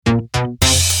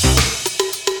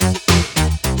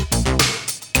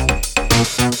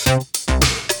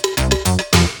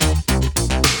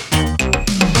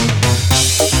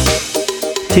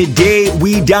Today,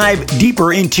 we dive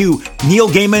deeper into Neil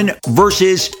Gaiman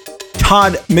versus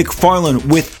Todd McFarlane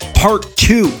with part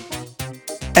 2,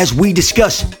 as we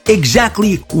discuss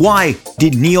exactly why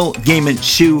did Neil Gaiman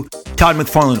sue Todd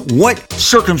McFarlane? What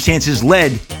circumstances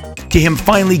led to him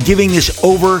finally giving this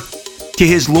over to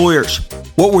his lawyers?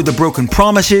 What were the broken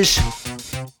promises,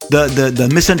 the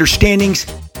misunderstandings,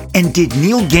 and did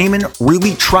Neil Gaiman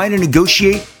really try to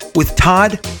negotiate with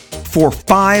Todd for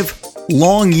 5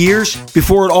 long years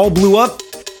before it all blew up?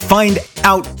 Find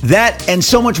out that and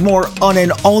so much more on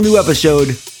an all-new episode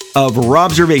of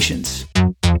Robservations.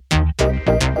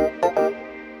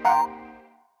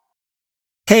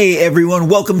 Hey everyone,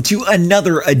 welcome to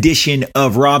another edition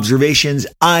of Robservations.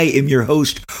 I am your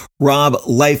host, Rob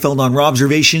Liefeld. On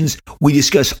Robservations, we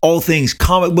discuss all things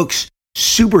comic books,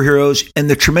 superheroes, and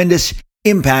the tremendous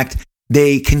impact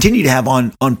they continue to have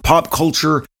on pop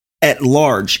culture at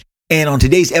large. And on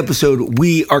today's episode,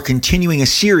 we are continuing a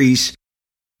series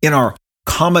in our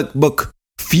Comic Book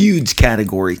Feuds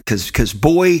category, because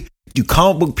boy, do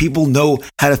comic book people know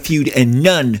how to feud, and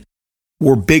none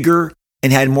were bigger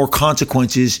and had more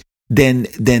consequences than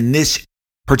this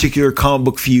particular comic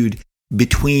book feud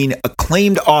between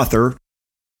acclaimed author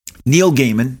Neil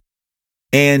Gaiman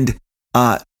and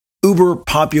uber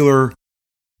popular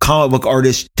comic book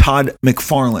artist Todd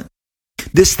McFarlane.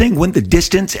 This thing went the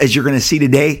distance, as you're going to see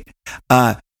today.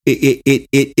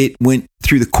 It went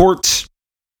through the courts.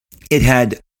 It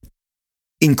had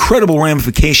incredible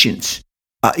ramifications.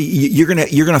 You're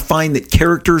gonna find that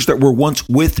characters that were once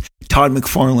with Todd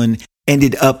McFarlane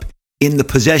ended up in the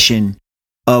possession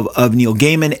of Neil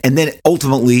Gaiman, and then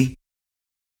ultimately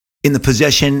in the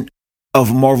possession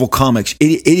of Marvel Comics.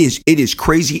 It is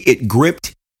crazy. It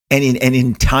gripped an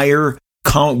entire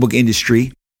comic book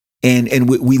industry. And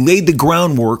we laid the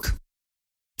groundwork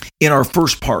in our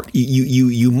first part.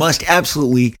 You must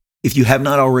absolutely, if you have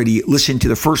not already, listen to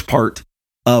the first part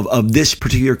of this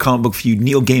particular comic book feud,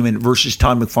 Neil Gaiman versus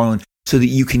Todd McFarlane, so that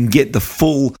you can get the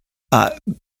full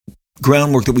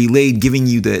groundwork that we laid, giving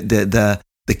you the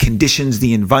conditions,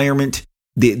 the environment,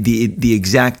 the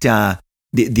exact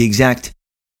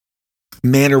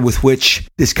manner with which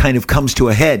this kind of comes to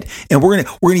a head. And we're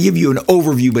gonna give you an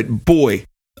overview, but boy,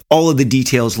 all of the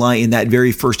details lie in that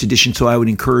very first edition. So I would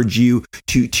encourage you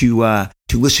to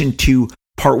listen to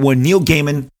part 1. Neil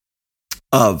Gaiman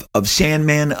of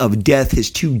Sandman, of Death,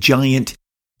 his 2 giant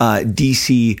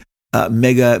DC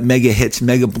mega hits,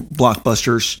 mega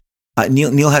blockbusters.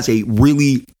 Neil has a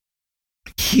really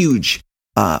huge,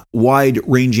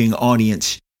 wide-ranging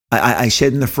audience. I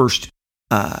said in the first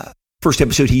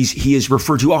episode, he is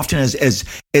referred to often as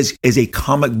a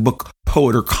comic book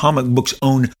poet, or comic book's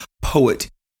own poet.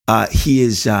 He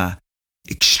is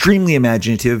extremely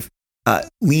imaginative,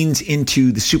 leans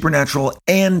into the supernatural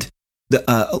and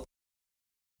the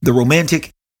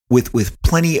romantic with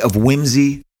plenty of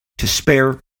whimsy to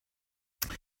spare.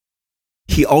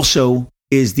 He also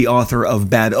is the author of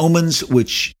Bad Omens,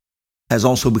 which has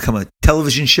also become a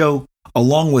television show,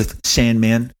 along with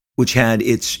Sandman, which had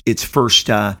its first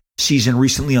season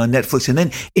recently on Netflix. And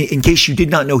then, in case you did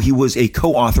not know, he was a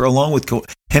co-author, along with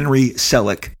Henry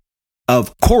Selick,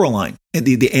 of Coraline,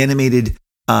 the animated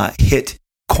hit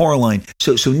Coraline.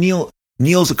 So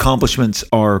Neil's accomplishments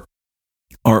are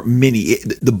many.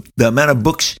 The amount of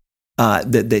books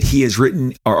that he has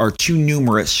written are too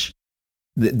numerous.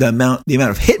 The amount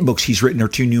of hit books he's written are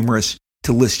too numerous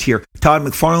to list here. Todd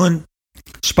McFarlane,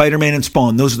 Spider-Man, and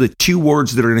Spawn. Those are the 2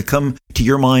 words that are going to come to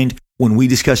your mind when we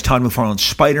discuss Todd McFarlane.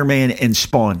 Spider-Man and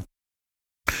Spawn.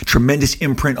 Tremendous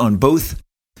imprint on both.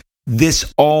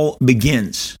 This all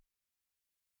begins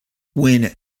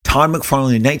when Todd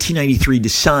McFarlane in 1993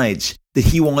 decides that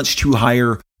he wants to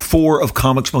hire 4 of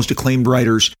comics' most acclaimed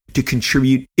writers to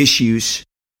contribute issues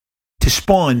to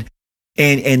Spawn,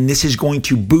 and this is going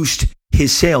to boost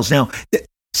his sales. Now,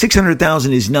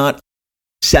 600,000 is not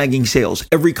sagging sales.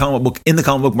 Every comic book in the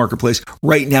comic book marketplace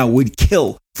right now would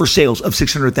kill for sales of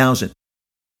 600,000.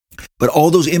 But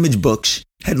all those Image books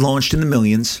had launched in the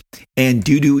millions, and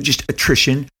due to just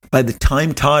attrition, by the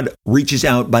time Todd reaches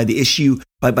out by issue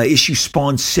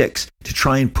Spawn 6 to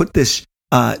try and put this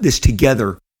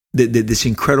together, this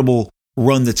incredible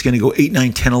run that's going to go 8,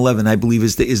 9, 10, 11, I believe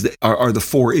are the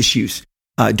 4 issues.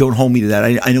 Don't hold me to that.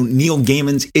 I know Neil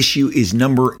Gaiman's issue is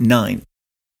number 9.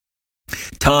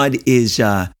 Todd is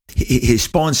his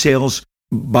Spawn sales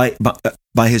by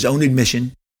his own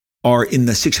admission are in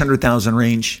the 600,000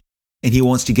 range, and he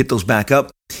wants to get those back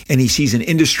up. And he sees an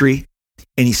industry,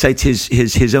 and he cites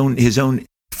his own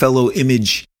fellow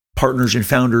Image partners and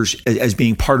founders as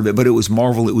being part of it. But it was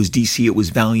Marvel, it was DC, it was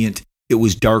Valiant, it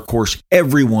was Dark Horse.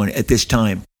 Everyone at this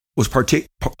time was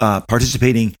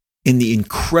participating in the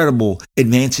incredible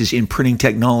advances in printing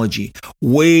technology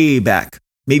way back,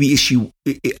 maybe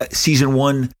season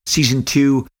 1, season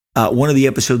 2, one of the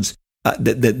episodes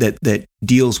that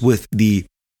deals with the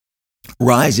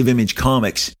rise of Image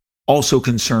Comics also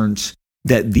concerns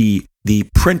that the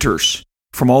printers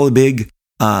from all the big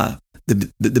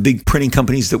the big printing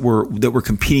companies that were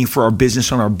competing for our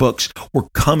business on our books were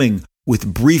coming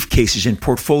with briefcases and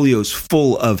portfolios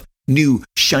full of new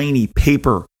shiny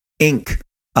paper, ink.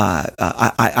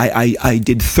 I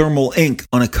did thermal ink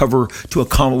on a cover to a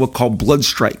comic book called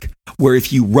Bloodstrike, where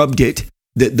if you rubbed it,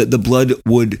 the blood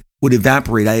would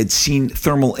evaporate. I had seen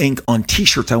thermal ink on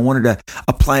T-shirts. I wanted to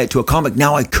apply it to a comic.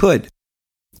 Now I could.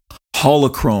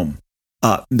 Holochrome,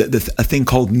 a thing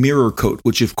called mirror coat,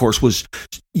 which of course was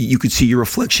you could see your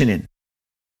reflection in.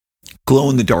 Glow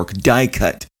in the dark, die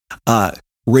cut,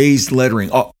 raised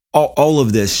lettering. All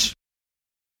of this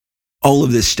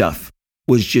stuff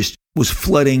was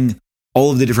flooding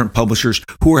all of the different publishers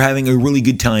who were having a really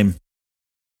good time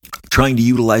trying to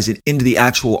utilize it into the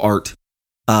actual art.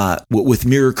 With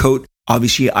mirror coat,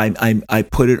 obviously I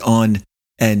put it on,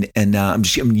 and I'm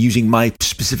using my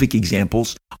specific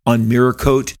examples on mirror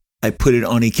coat. I put it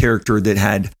on a character that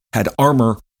had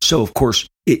armor, so of course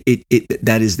it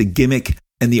that is the gimmick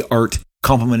and the art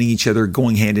complementing each other,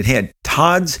 going hand in hand.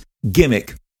 Todd's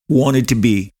gimmick wanted to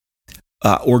be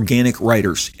organic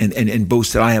writers, and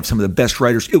boast that I have some of the best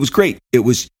writers. It was great. It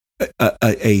was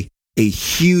a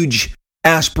huge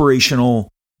aspirational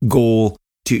goal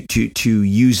to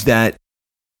use that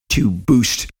to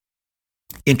boost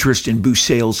interest and boost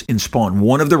sales in Spawn.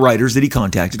 One of the writers that he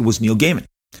contacted was Neil Gaiman,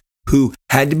 who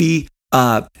had to be,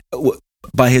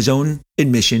 by his own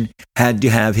admission, had to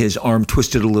have his arm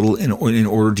twisted a little in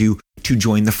order to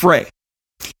join the fray.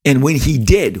 And when he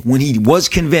did, when he was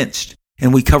convinced,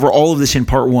 and we cover all of this in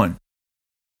part 1,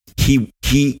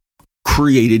 he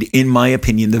created, in my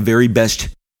opinion, the very best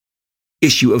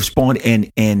issue of Spawn,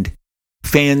 and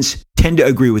fans tend to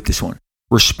agree with this one.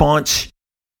 Response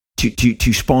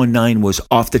to Spawn 9 was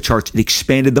off the charts. It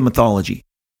expanded the mythology.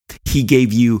 He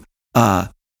gave you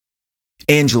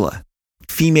Angela,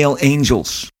 female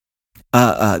angels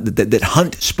that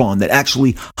hunt Spawn, that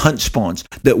actually hunt Spawns,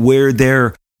 that wear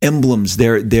their emblems,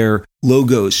 their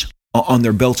logos on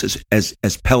their belts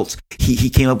as pelts. He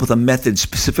came up with a method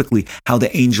specifically how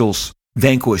the angels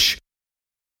vanquish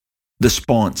the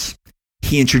Spawns.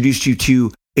 He introduced you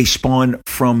to a Spawn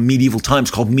from medieval times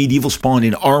called Medieval Spawn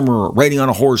in armor, riding on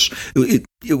a horse.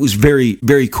 It was very,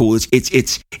 very cool.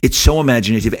 It's so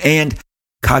imaginative. And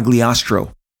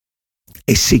Cagliostro,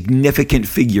 a significant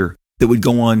figure that would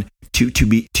go on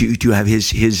to have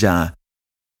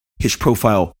his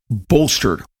profile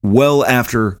bolstered well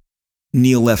after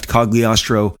Neil left.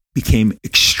 Cagliostro became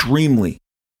extremely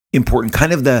important,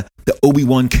 kind of the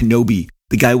Obi-Wan Kenobi,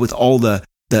 the guy with all the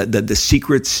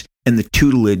secrets and the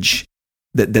tutelage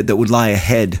that would lie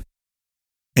ahead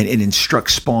and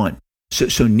instruct Spawn.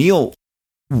 So Neil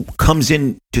comes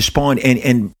in to Spawn,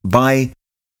 and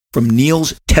from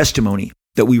Neil's testimony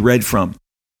that we read from,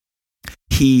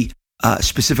 he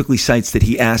specifically cites that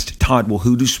he asked Todd, well,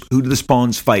 who do the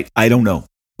Spawns fight? I don't know,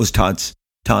 was Todd's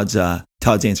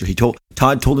answer.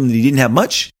 Todd told him that he didn't have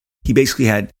much. He basically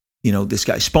had, this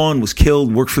guy Spawn was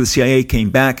killed, worked for the CIA, came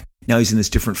back. Now he's in this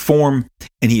different form,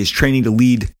 and he is training to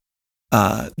lead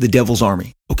the Devil's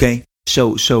Army. Okay,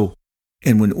 so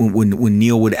and when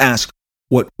Neil would ask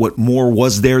what more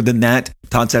was there than that,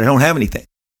 Todd said, I don't have anything.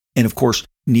 And of course,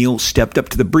 Neil stepped up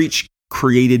to the breach,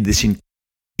 created this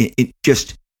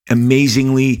just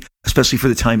amazingly, especially for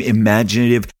the time,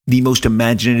 the most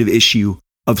imaginative issue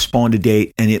of Spawn to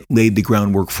date, and it laid the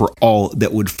groundwork for all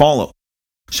that would follow.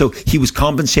 So he was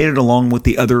compensated along with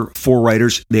the other 4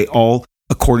 writers. They all,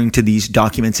 according to these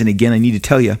documents, and again, I need to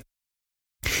tell you,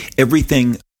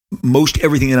 most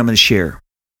everything that I'm going to share,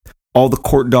 all the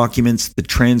court documents, the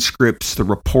transcripts, the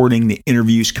reporting, the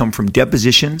interviews come from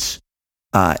depositions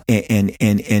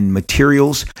and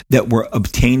materials that were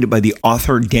obtained by the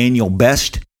author Daniel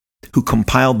Best, who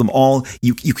compiled them all.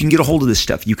 You can get a hold of this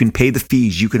stuff. You can pay the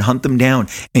fees. You can hunt them down.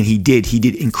 And he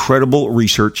did incredible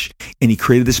research, and he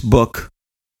created this book,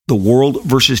 The World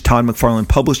versus Todd McFarlane,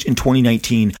 published in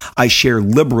 2019. I share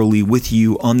liberally with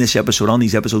you on these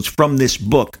episodes from this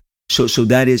book. So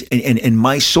that is, and in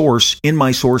my source,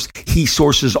 he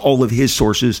sources all of his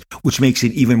sources, which makes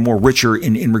it even more richer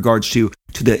in regards to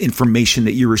the information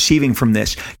that you're receiving from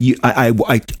this.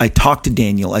 I talked to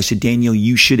Daniel. I said, Daniel,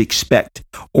 you should expect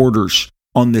orders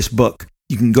on this book.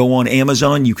 You can go on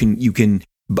Amazon. You can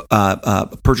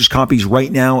purchase copies right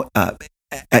now.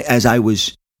 As I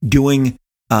was doing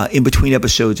in between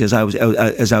episodes, as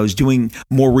I was doing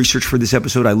more research for this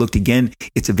episode, I looked again.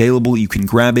 It's available. You can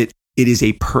grab it. It is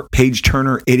a page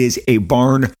turner. It is a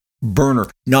barn burner.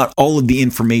 Not all of the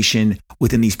information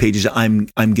within these pages I'm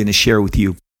going to share with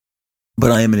you,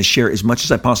 but I am going to share as much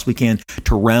as I possibly can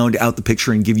to round out the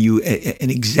picture and give you an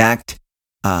exact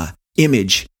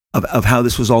image of how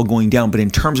this was all going down. But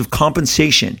in terms of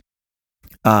compensation,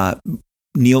 Neil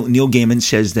Gaiman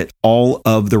says that all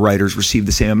of the writers received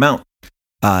the same amount.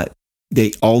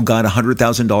 They all got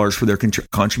 $100,000 for their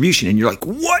contribution. And you're like,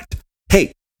 what?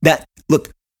 Hey, that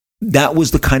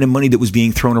was the kind of money that was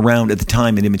being thrown around at the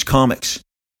time in Image Comics.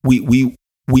 We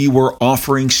were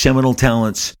offering seminal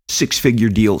talents 6-figure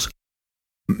deals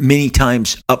many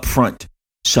times up front.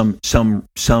 Some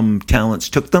talents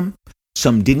took them,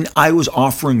 some didn't. I was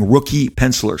offering rookie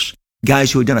pencilers,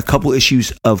 guys who had done a couple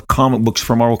issues of comic books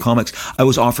for Marvel Comics. I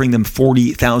was offering them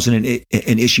 $40,000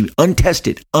 an issue,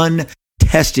 untested,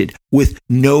 with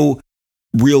no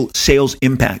real sales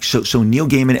impact. So Neil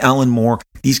Gaiman, Alan Moore,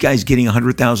 these guys getting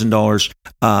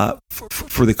 $100,000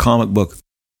 for the comic book,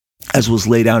 as was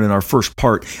laid out in our first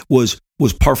part, was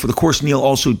par for the course. Neil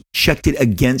also checked it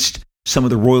against some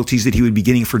of the royalties that he would be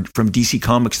getting from DC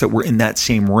Comics that were in that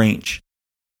same range.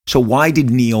 So why did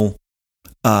Neil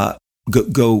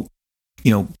go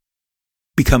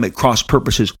become at cross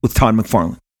purposes with Todd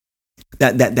McFarlane?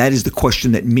 That is the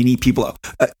question that many people,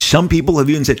 some people have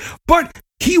even said, but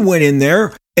he went in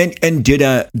there and did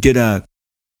a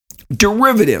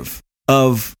derivative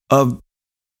of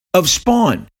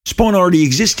Spawn. Spawn already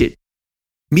existed.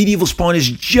 Medieval Spawn is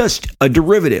just a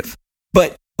derivative.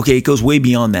 But okay, it goes way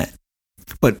beyond that.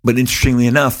 But interestingly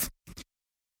enough,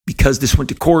 because this went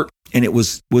to court and it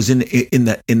was in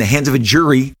the hands of a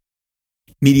jury,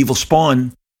 Medieval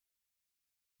Spawn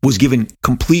was given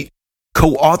complete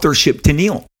co-authorship to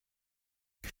Neil.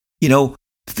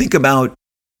 Think about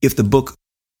if a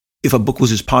book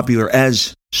was as popular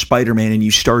as Spider-Man and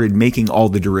you started making all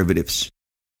the derivatives,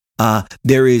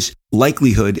 there is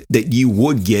likelihood that you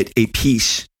would get a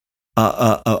piece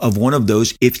of one of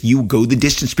those if you go the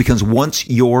distance, because once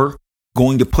you're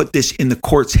going to put this in the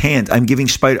court's hands, I'm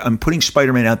putting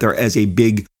Spider-Man out there as a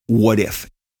big what if.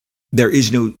 There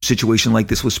is no situation like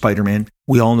this with Spider-Man.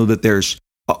 We all know that there's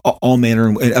all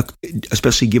manner,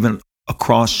 especially given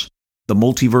across the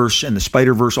multiverse and the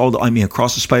Spider-Verse,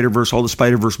 across the Spider-Verse, all the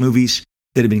Spider-Verse movies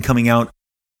that have been coming out,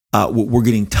 we're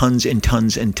getting tons and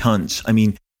tons and tons. I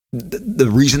mean, the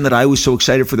reason that I was so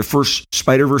excited for the first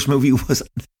Spider-Verse movie was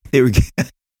they were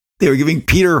giving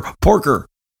Peter Porker,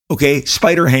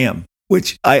 Spider-Ham,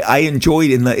 which I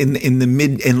enjoyed in the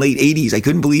mid and late 80s. I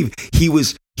couldn't believe he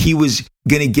was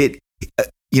going to get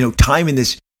time in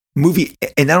this movie.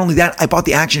 And not only that, I bought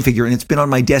the action figure and it's been on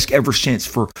my desk ever since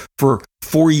for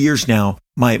 4 years now.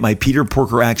 My Peter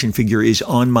Porker action figure is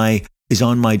on my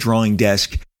drawing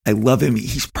desk. I love him.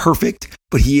 He's perfect,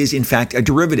 but he is in fact a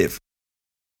derivative.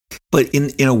 But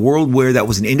in a world where that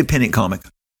was an independent comic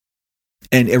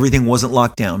and everything wasn't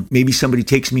locked down, maybe somebody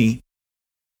takes me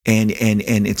and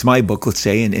it's my book, let's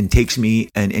say, and takes me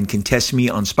and contests me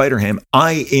on Spider-Ham.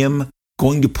 I am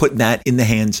going to put that in the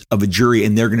hands of a jury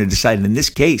and they're going to decide. And in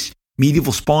this case,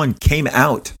 Medieval Spawn came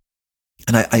out,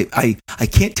 and I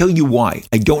can't tell you why.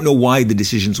 I don't know why the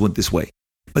decisions went this way,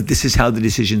 but this is how the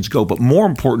decisions go. But more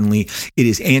importantly, it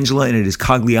is Angela and it is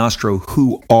Cagliostro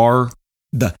who are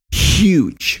the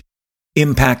huge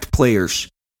impact players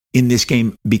in this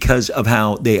game because of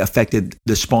how they affected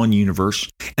the Spawn universe,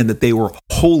 and that they were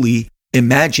wholly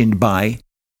imagined by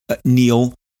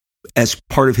Neil as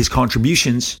part of his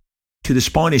contributions to the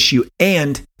Spawn issue.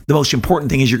 And the most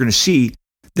important thing is you're going to see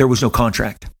there was no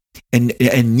contract. And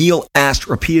Neil asked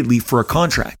repeatedly for a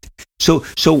contract. So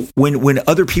when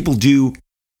other people do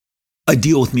a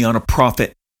deal with me on a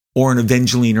profit or an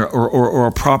Evangeline or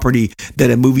a property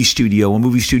that a movie studio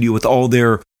with all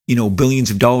their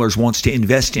billions of dollars wants to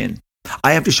invest in,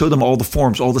 I have to show them all the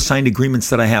forms, all the signed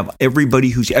agreements that I have. Everybody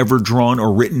who's ever drawn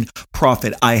or written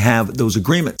profit, I have those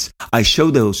agreements. I show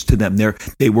those to them.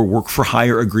 They were work for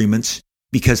hire agreements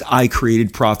because I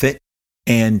created profit,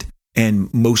 and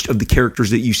most of the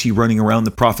characters that you see running around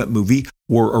the Prophet movie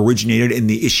were originated in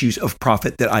the issues of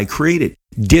Prophet that I created.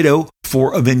 Ditto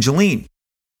for Evangeline,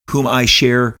 whom I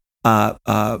share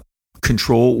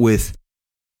control with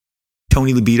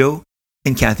Tony Libido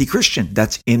and Kathy Christian.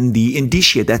 That's in the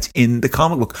indicia. That's in the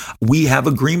comic book. We have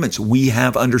agreements. We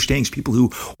have understandings. People who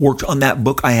worked on that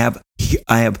book, I have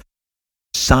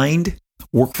signed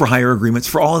work for hire agreements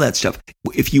for all of that stuff.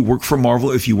 If you work for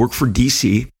Marvel, if you work for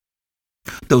DC,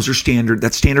 those are standard.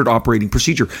 That's standard operating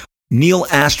procedure. Neil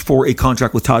asked for a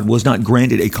contract with Todd, was not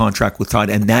granted a contract with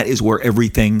Todd, and that is where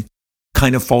everything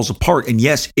kind of falls apart. And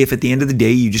yes, if at the end of the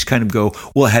day you just kind of go,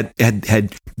 well, had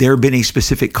there been a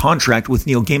specific contract with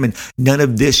Neil Gaiman, none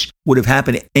of this would have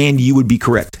happened, and you would be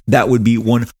correct. That would be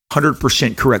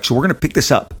 100% correct. So we're going to pick this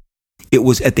up. It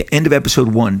was at the end of episode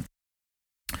 1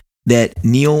 that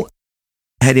Neil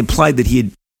had implied that he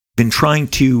had been trying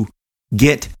to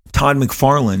get Todd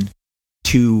McFarlane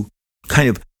to kind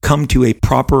of come to a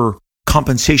proper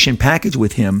compensation package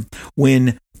with him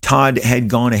when Todd had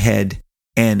gone ahead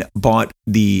and bought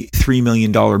the $3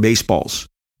 million baseballs,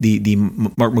 the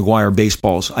Mark McGwire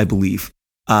baseballs, I believe.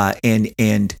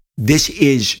 And this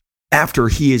is after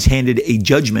he is handed a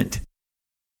judgment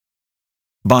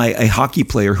by a hockey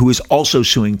player who is also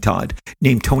suing Todd,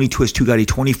 named Tony Twist, who got a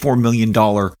 $24 million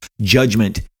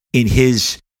judgment in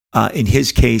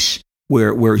his case,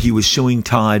 where he was suing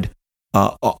Todd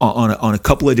on a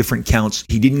couple of different counts.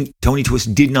 Tony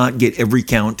Twist did not get every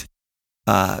count.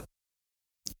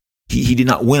 He did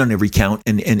not win on every count,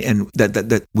 and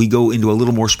that we go into a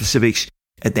little more specifics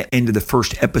at the end of the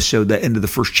first episode, the end of the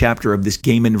first chapter of this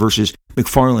Gaiman versus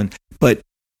McFarlane. But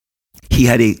he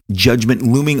had a judgment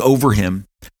looming over him.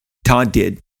 Todd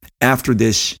did, after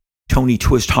this Tony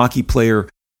Twist hockey player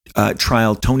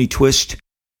trial. Tony Twist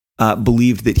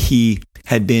believed that he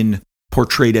had been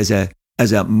portrayed as a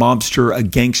mobster, a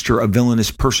gangster, a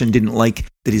villainous person. Didn't like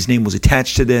that his name was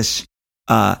attached to this.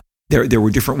 There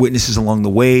were different witnesses along the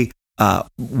way.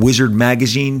 Wizard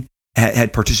magazine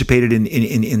had participated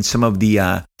in some of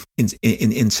the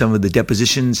in some of the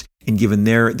depositions and given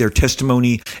their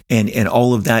testimony, and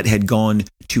all of that had gone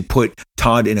to put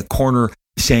Todd in a corner,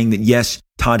 saying that yes,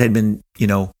 Todd had been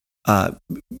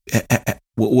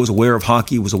was aware of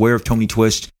hockey, was aware of Tony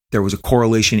Twist. There was a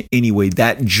correlation anyway.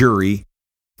 That jury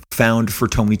found for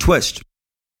Tony Twist.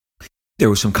 There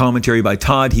was some commentary by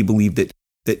Todd. He believed that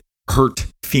hurt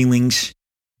feelings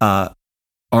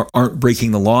aren't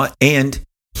breaking the law, and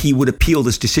he would appeal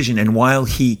this decision. And while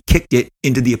he kicked it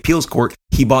into the appeals court,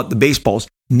 he bought the baseballs.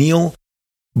 Neil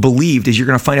believed, as you're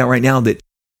going to find out right now, that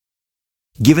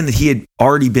given that he had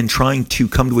already been trying to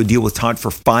come to a deal with Todd for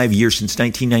 5 years, since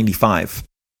 1995,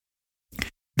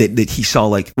 that he saw,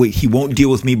 like, wait, he won't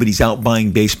deal with me, but he's out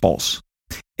buying baseballs.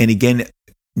 And again,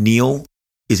 Neil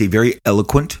is a very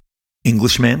eloquent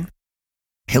Englishman.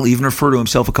 He'll even refer to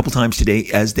himself a couple times today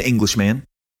as the Englishman.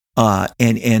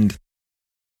 And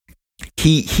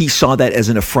he saw that as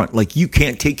an affront. Like, you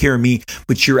can't take care of me,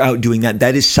 but you're out doing that.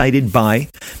 That is cited by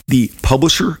the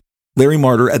publisher, Larry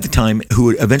Marder, at the time, who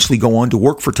would eventually go on to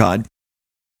work for Todd.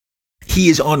 He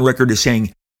is on record as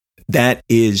saying that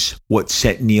is what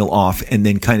set Neil off, and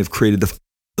then kind of created the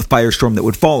firestorm that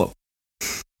would follow.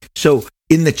 So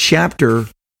in the chapter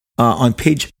on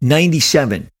page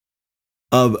 97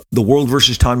 of The World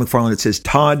versus Todd McFarlane, it says,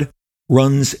 Todd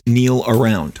runs Neil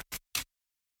around.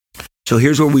 So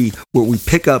here's where we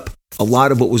pick up a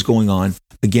lot of what was going on.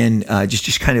 Again,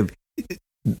 just kind of,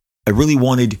 I really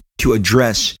wanted to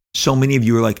address, so many of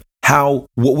you are like,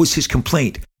 what was his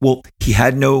complaint? Well, he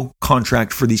had no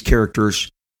contract for these characters,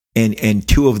 and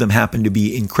two of them happened to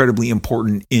be incredibly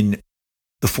important in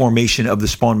the formation of the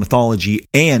Spawn mythology,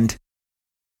 and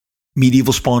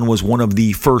Medieval Spawn was one of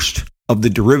the first of the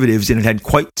derivatives, and it had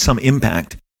quite some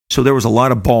impact. So there was a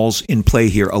lot of balls in play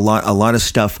here, a lot of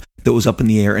stuff that was up in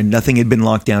the air, and nothing had been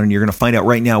locked down. And you're going to find out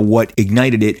right now what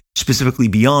ignited it, specifically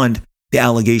beyond the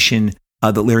allegation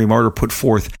that Larry Marder put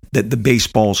forth that the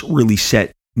baseballs really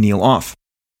set Neil off.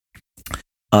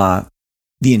 The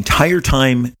entire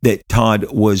time that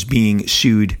Todd was being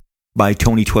sued by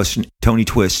Tony Twist,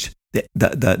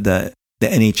 the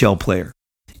NHL player,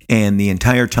 and the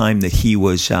entire time that he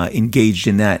was engaged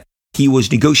in that, he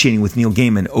was negotiating with Neil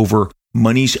Gaiman over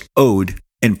monies owed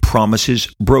and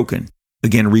promises broken.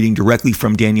 Again, reading directly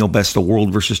from Daniel Best's The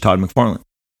World versus Todd McFarlane.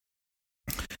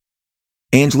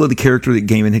 Angela, the character that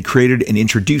Gaiman had created and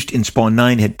introduced in Spawn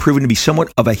 9, had proven to be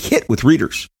somewhat of a hit with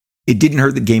readers. It didn't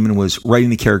hurt that Gaiman was writing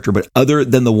the character, but other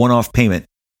than the one-off payment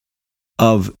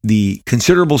of the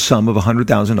considerable sum of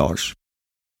 $100,000,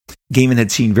 Gaiman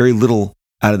had seen very little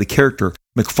out of the character.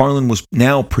 McFarlane was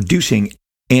now producing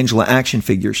Angela action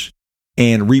figures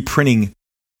and reprinting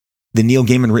the Neil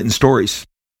Gaiman written stories,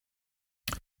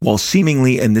 while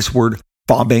seemingly, and this word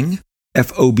fobbing,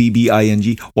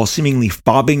 F-O-B-B-I-N-G, while seemingly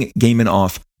fobbing Gaiman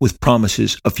off with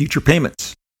promises of future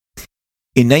payments.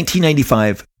 In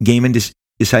 1995, Gaiman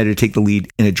decided to take the lead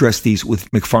and address these with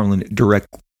McFarlane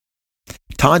directly.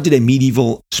 Todd did a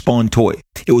Medieval Spawn toy.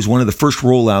 It was one of the first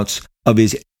rollouts of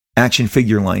his action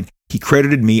figure line. He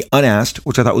credited me unasked,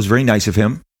 which I thought was very nice of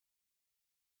him.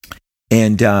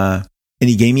 And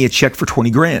he gave me a check for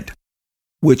 $20,000,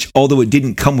 which, although it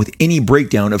didn't come with any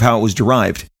breakdown of how it was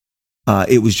derived,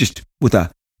 it was just with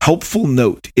a helpful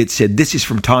note. It said, "This is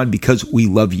from Todd because we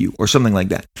love you," or something like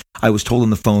that. I was told on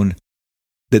the phone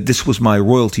that this was my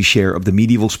royalty share of the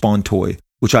medieval Spawn toy,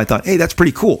 which I thought, hey, that's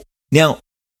pretty cool. Now,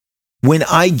 when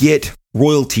I get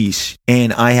royalties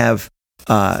and I have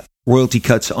royalty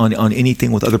cuts on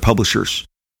anything with other publishers,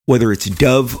 whether it's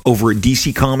Dove over at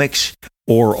DC Comics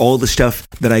or all the stuff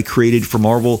that I created for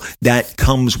Marvel, that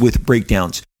comes with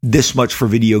breakdowns. This much for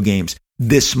video games,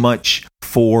 this much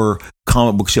for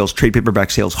comic book sales, trade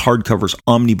paperback sales, hardcovers,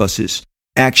 omnibuses,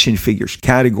 action figures,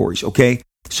 categories, okay?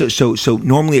 So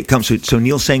normally it comes, so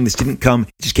Neil's saying this didn't come,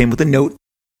 it just came with a note.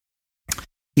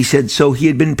 He said, so he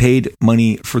had been paid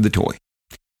money for the toy.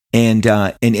 And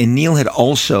Neil had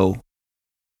also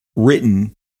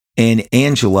written an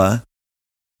Angela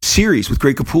series with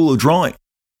Greg Capullo drawing.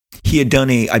 He had done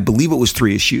I believe it was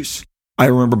 3 issues. I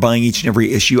remember buying each and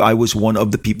every issue. I was one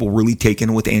of the people really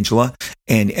taken with Angela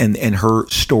and her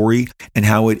story and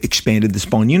how it expanded the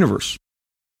Spawn universe.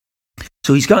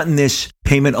 So he's gotten this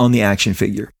payment on the action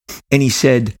figure. And he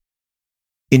said,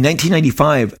 in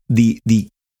 1995, the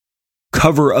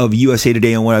cover of USA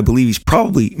Today on what I believe he's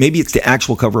probably, maybe it's the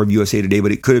actual cover of USA Today,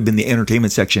 but it could have been the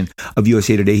entertainment section of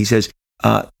USA Today. He says,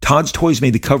 Todd's Toys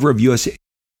made the cover of USA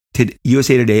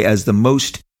Today as the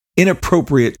most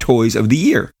inappropriate toys of the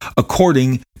year,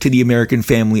 according to the American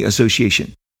Family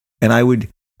Association. And I would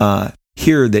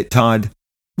hear that Todd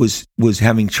was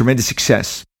having tremendous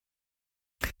success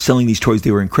selling these toys. They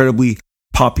were incredibly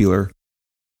popular.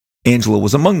 Angela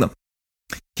was among them.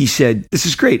 He said, this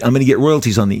is great. I'm going to get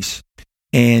royalties on these.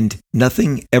 And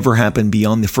nothing ever happened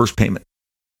beyond the first payment.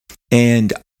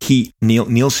 And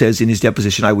Neil says in his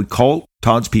deposition, I would call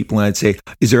Todd's people and I'd say,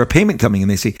 is there a payment coming? And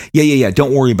they say, yeah.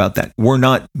 Don't worry about that. We're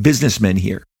not businessmen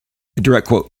here. A direct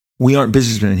quote. We aren't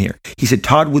businessmen here. He said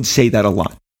Todd would say that a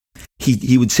lot.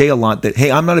 He would say a lot that,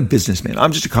 hey, I'm not a businessman.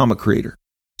 I'm just a comic creator.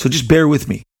 So just bear with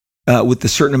me with the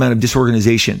certain amount of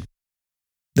disorganization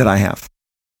that I have.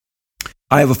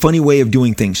 I have a funny way of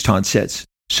doing things, Todd says.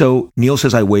 So Neil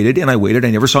says, I waited. I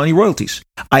never saw any royalties.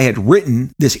 I had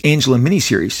written this Angela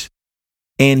miniseries.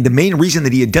 And the main reason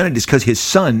that he had done it is because his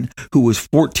son, who was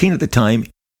 14 at the time,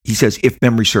 he says, if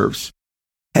memory serves,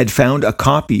 had found a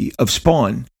copy of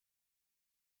Spawn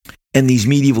and these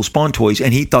medieval Spawn toys,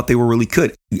 and he thought they were really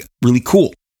good, really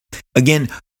cool. Again,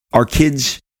 our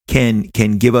kids can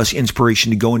give us inspiration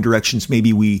to go in directions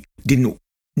maybe we didn't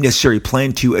necessarily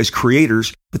plan to as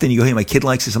creators, but then you go, hey, my kid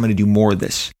likes this, I'm going to do more of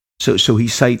this. So he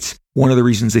cites one of the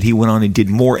reasons that he went on and did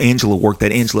more Angela work,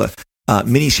 that Angela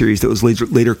miniseries that was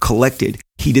later collected.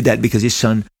 He did that because his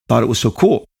son thought it was so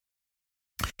cool.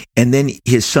 And then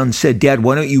his son said, Dad,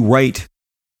 why don't you write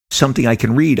something I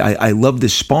can read? I love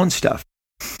this Spawn stuff.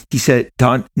 He said,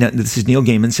 Todd, now this is Neil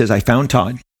Gaiman, says, I found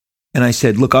Todd. And I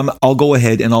said, look, I'll go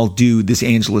ahead and I'll do this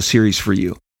Angela series for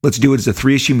you. Let's do it as a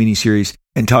 3-issue miniseries.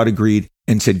 And Todd agreed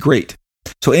and said, great.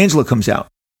 So Angela comes out.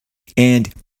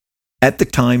 And at the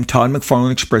time, Todd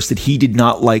McFarlane expressed that he did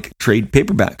not like trade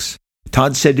paperbacks.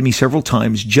 Todd said to me several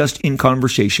times, just in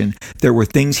conversation, there were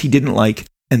things he didn't like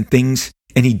and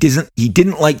he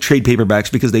didn't like trade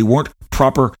paperbacks because they weren't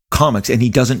proper comics and he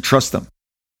doesn't trust them.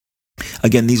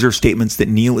 Again, these are statements that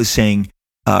Neil is saying,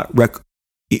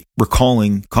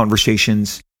 recalling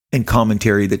conversations and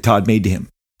commentary that Todd made to him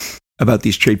about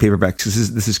these trade paperbacks.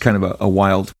 This is kind of a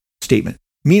wild statement.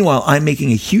 Meanwhile, I'm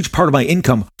making a huge part of my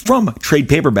income from trade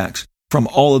paperbacks from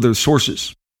all other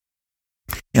sources.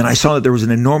 And I saw that there was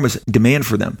an enormous demand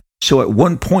for them. So at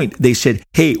one point they said,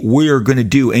 hey, we're going to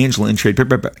do Angela in trade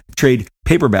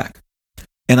paperback.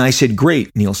 And I said,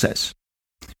 great, Neil says.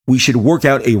 We should work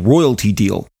out a royalty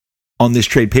deal on this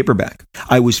trade paperback.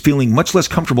 I was feeling much less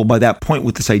comfortable by that point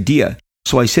with this idea.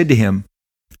 So I said to him,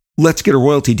 let's get a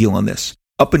royalty deal on this.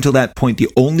 Up until that point, the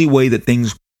only way that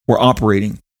things were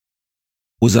operating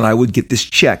was that I would get this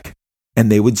check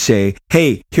and they would say,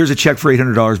 hey, here's a check for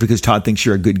 $800 because Todd thinks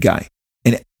you're a good guy.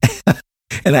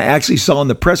 And I actually saw in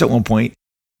the press at one point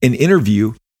an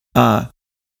interview. There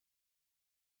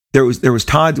was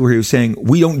Todd where he was saying,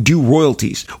 we don't do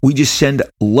royalties. We just send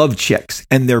love checks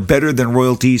and they're better than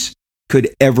royalties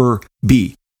could ever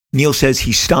be. Neil says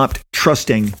he stopped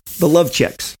trusting the love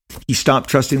checks. He stopped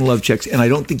trusting the love checks. And I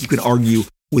don't think you can argue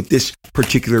with this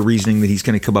particular reasoning that he's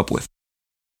going to come up with.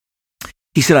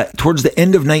 He said, towards the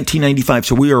end of 1995,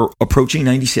 so we are approaching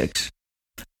 96,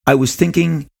 I was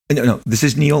thinking, no, this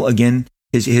is Neil again,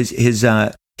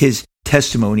 his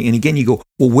testimony. And again, you go,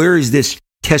 well, where is this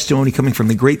testimony coming from?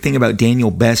 The great thing about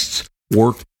Daniel Best's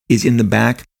work is in the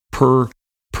back per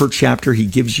chapter. He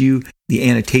gives you the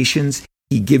annotations.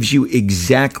 He gives you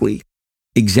exactly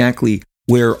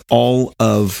where all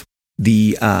of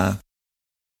the,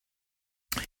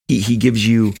 he gives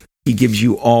you he gives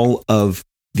you all of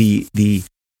the it's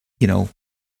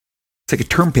like a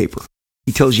term paper.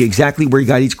 He tells you exactly where he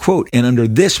got each quote. And under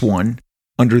this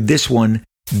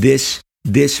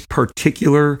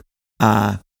particular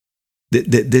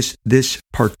this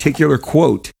particular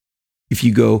quote, if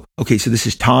you go, okay, so this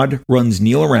is Todd runs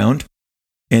Neil around,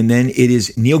 and then it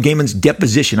is Neil Gaiman's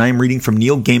deposition. I am reading from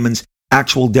Neil Gaiman's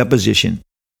actual deposition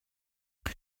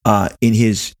in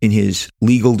his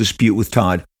legal dispute with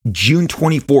Todd. June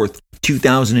 24th,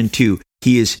 2002,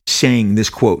 he is saying this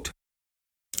quote,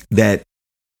 that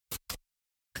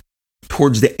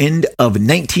towards the end of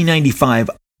 1995,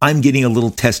 I'm getting a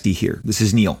little testy here. This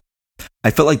is Neil.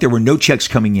 I felt like there were no checks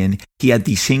coming in. He had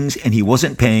these things and he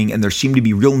wasn't paying, and there seemed to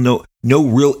be no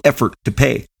real effort to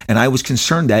pay. And I was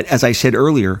concerned that, as I said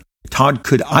earlier, Todd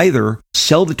could either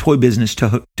sell the toy business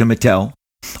to Mattel,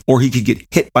 or he could get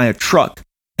hit by a truck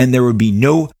and there would be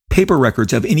no paper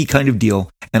records of any kind of deal.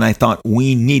 And I thought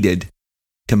we needed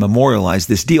to memorialize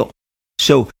this deal.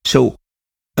 So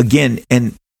again,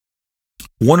 and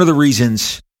one of the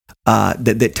reasons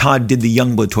that Todd did the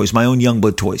Youngblood toys, my own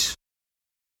Youngblood toys,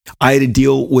 I had a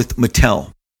deal with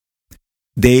Mattel.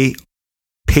 They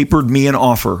papered me an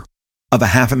offer of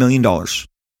 $500,000,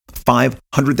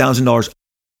 $500,000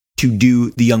 to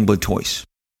do the Youngblood toys.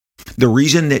 The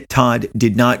reason that Todd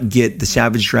did not get the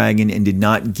Savage Dragon and did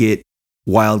not get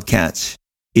Wildcats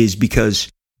is because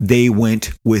they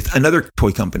went with another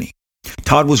toy company.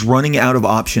 Todd was running out of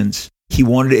options. He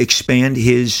wanted to expand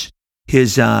his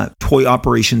toy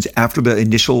operations after the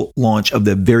initial launch of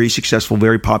the very successful,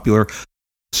 very popular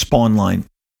Spawn line.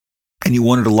 And he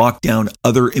wanted to lock down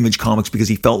other Image comics because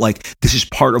he felt like this is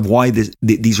part of why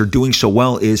these are doing so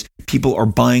well, is people are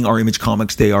buying our Image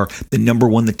comics. They are the number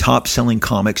one, the top selling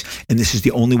comics. And this is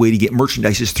the only way to get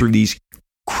merchandise is through these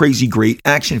crazy great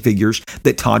action figures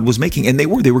that Todd was making. And they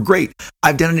were great.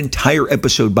 I've done an entire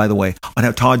episode, by the way, on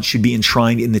how Todd should be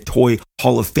enshrined in the Toy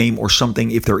Hall of Fame or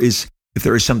something, if there is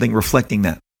something reflecting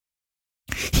that.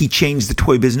 He changed the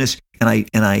toy business, and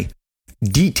I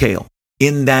detail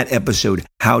in that episode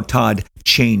how Todd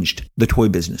changed the toy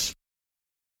business.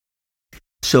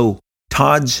 So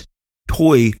Todd's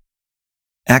toy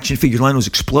action figure line was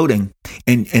exploding,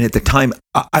 and at the time,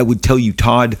 I would tell you,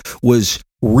 Todd was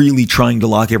really trying to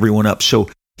lock everyone up. So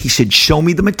he said, show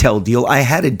me the Mattel deal. I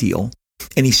had a deal.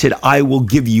 And he said, I will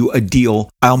give you a deal.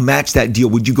 I'll match that deal.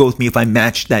 Would you go with me if I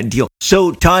matched that deal?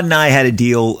 So Todd and I had a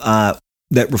deal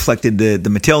that reflected the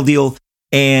Mattel deal.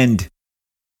 And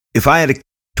if I had a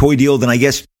toy deal, then I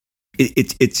guess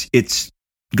it's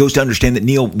goes to understand that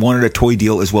Neil wanted a toy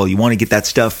deal as well. You want to get that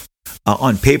stuff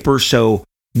on paper. So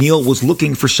Neil was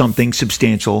looking for something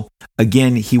substantial.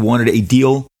 Again, he wanted a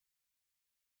deal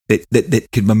that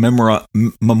could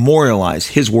memorialize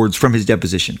his words from his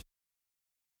deposition.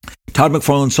 Todd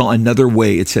McFarlane saw another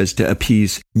way, it says, to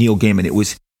appease Neil Gaiman. It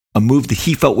was a move that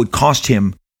he felt would cost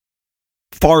him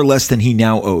far less than he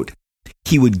now owed.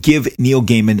 He would give Neil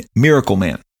Gaiman Miracle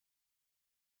Man.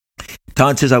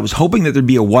 Todd says, I was hoping that there'd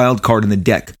be a wild card in the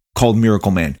deck called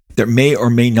Miracle Man that may or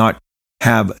may not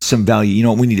have some value. You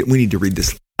know, we need to read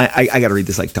this. I got to read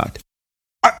this like Todd.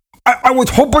 I was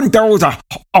hoping there was a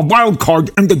wild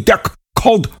card in the deck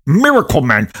called Miracle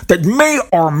Man that may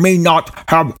or may not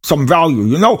have some value,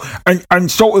 you know?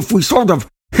 And so if we sort of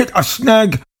hit a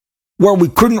snag where we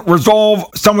couldn't resolve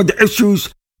some of the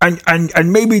issues,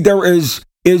 and maybe there is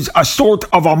a sort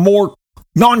of a more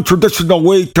non-traditional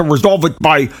way to resolve it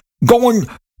by going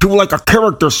to like a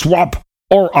character swap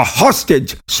or a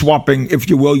hostage swapping, if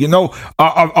you will, you know,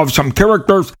 of some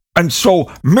characters. And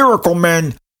so Miracle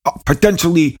Man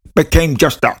potentially became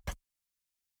just that.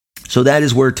 So that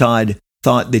is where Todd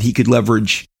thought that he could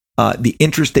leverage the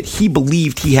interest that he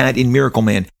believed he had in Miracle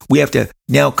Man. We have to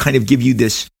now kind of give you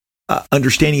this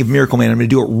understanding of Miracle Man. I'm going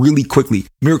to do it really quickly.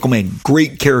 Miracle Man,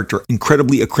 great character,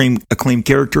 incredibly acclaimed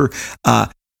character,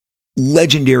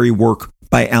 legendary work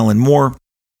by Alan Moore,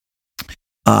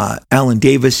 Alan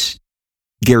Davis,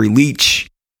 Gary Leach,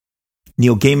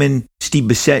 Neil Gaiman, Steve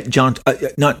Bissett, John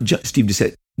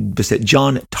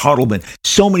Toddleman.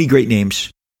 So many great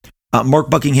names. Mark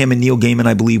Buckingham and Neil Gaiman,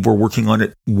 I believe, were working on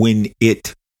it when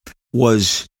it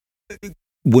was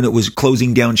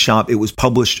closing down shop. It was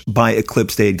published by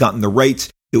Eclipse. They had gotten the rights.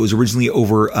 It was originally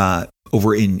over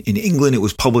in England. It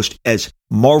was published as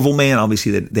Marvel Man.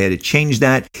 Obviously, they had to change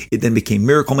that. It then became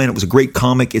Miracle Man. It was a great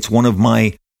comic. It's one of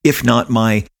my, if not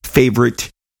my favorite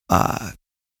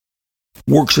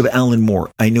works of Alan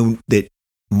Moore. I know that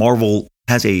Marvel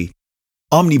has a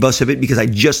omnibus of it because I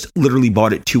just literally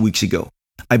bought it 2 weeks ago.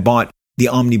 I bought the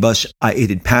omnibus. It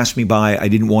had passed me by. I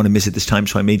didn't want to miss it this time,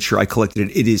 so I made sure I collected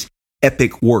it. It is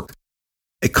epic work.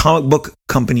 a comic book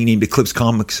company named Eclipse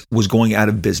Comics was going out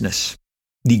of business.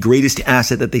 The greatest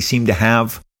asset that they seemed to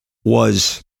have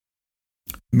was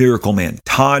Miracle Man.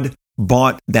 Todd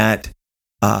bought that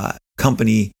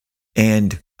company,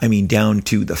 and I mean, down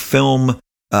to the film,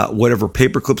 whatever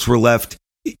paper clips were left,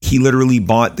 he literally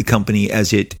bought the company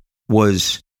as it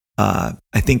was. I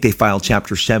think they filed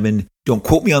Chapter 7. Don't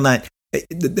quote me on that.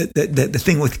 The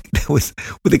thing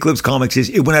with Eclipse Comics is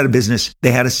it went out of business.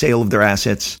 They had a sale of their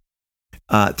assets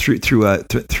through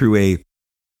a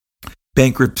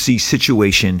bankruptcy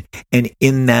situation, and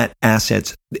in that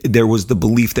assets there was the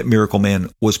belief that Miracle Man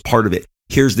was part of it.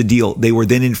 Here's the deal: they were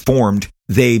then informed,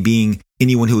 they being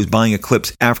anyone who was buying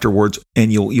Eclipse afterwards,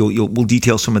 and we'll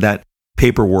detail some of that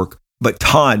paperwork. But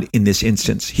Todd, in this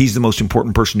instance, he's the most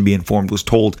important person to be informed, was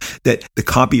told that the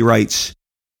copyrights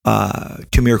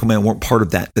to Miracle Man weren't part of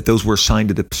that those were assigned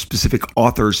to the specific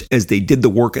authors as they did the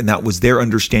work, and that was their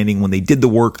understanding when they did the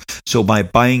work. So by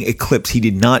buying Eclipse, he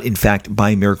did not, in fact,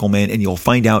 buy Miracle Man, and you'll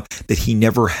find out that he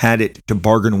never had it to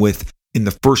bargain with in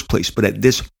the first place. But at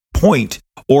this point,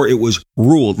 or it was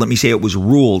ruled, let me say it was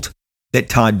ruled, that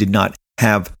Todd did not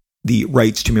have the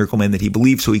rights to Miracle Man that he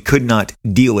believed, so he could not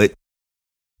deal it.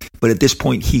 But at this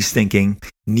point, he's thinking,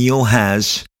 Neil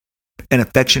has an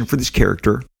affection for this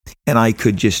character, and I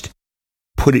could just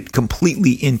put it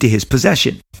completely into his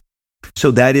possession. So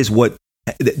that is what,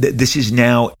 this is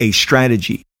now a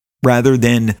strategy. Rather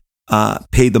than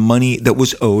pay the money that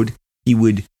was owed,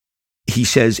 he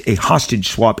says, a hostage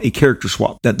swap, a character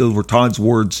swap. Those were Todd's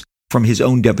words from his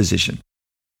own deposition.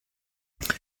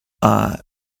 Todd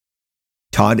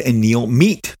and Neil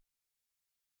meet.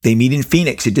 They meet in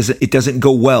Phoenix. It doesn't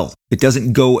go well. It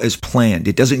doesn't go as planned.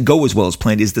 It doesn't go as well as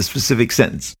planned is the specific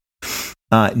sentence.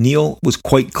 Neil was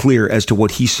quite clear as to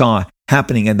what he saw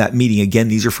happening at that meeting. Again,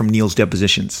 these are from Neil's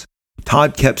depositions.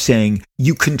 Todd kept saying,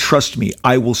 "You can trust me.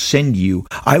 I will send you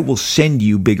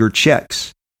bigger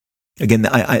checks." Again,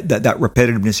 that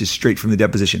repetitiveness is straight from the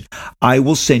deposition. I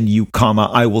will send you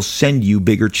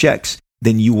bigger checks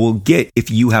than you will get if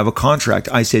you have a contract.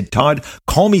 I said, Todd,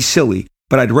 call me silly,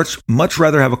 but I'd much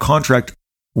rather have a contract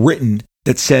written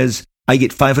that says I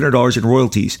get $500 in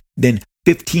royalties than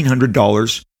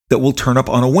 $1,500 that will turn up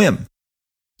on a whim.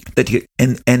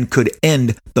 And could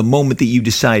end the moment that you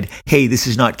decide, hey, this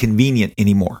is not convenient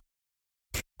anymore.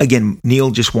 Again,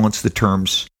 Neil just wants the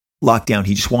terms locked down.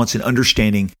 He just wants an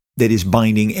understanding that is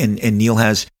binding. And Neil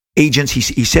has agents.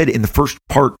 He said in the first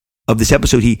part of this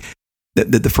episode,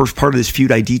 the first part of this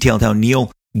feud, I detailed how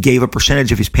Neil gave a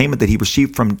percentage of his payment that he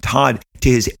received from Todd to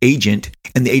his agent.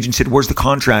 And the agent said, where's the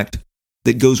contract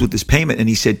that goes with this payment? And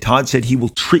he said, Todd said he will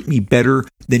treat me better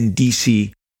than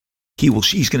DC.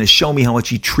 He's going to show me how much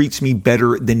he treats me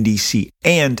better than DC.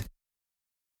 And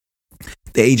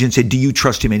the agent said, do you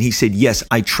trust him? And he said, yes,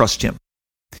 I trust him.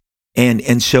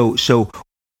 And so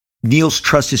Neil's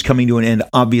trust is coming to an end,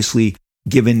 obviously,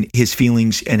 given his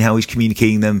feelings and how he's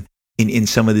communicating them in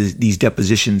some of these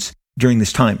depositions during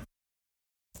this time.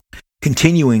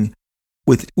 Continuing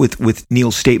with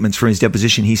Neil's statements from his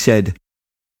deposition, he said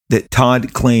that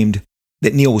Todd claimed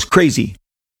that Neil was crazy.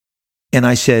 And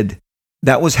I said,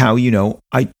 that was how,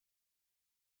 I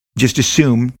just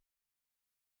assumed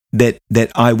that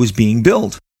I was being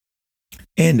billed.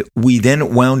 And we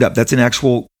then wound up, that's an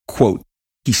actual quote.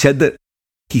 He said that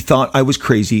he thought I was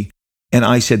crazy. And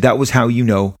I said, that was how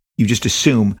you just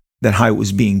assume that I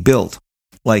was being billed.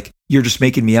 Like, you're just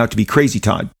making me out to be crazy,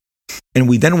 Todd. And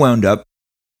we then wound up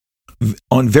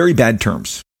on very bad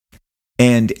terms.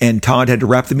 And Todd had to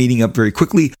wrap the meeting up very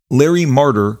quickly. Larry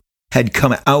Martyr had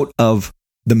come out of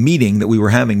the meeting that we were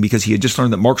having because he had just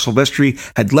learned that Mark Silvestri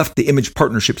had left the Image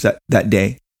Partnerships that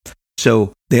day.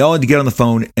 So they all had to get on the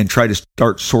phone and try to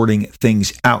start sorting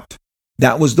things out.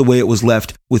 That was the way it was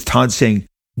left, with Todd saying,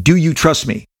 do you trust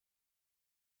me?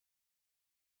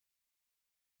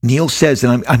 Neil says,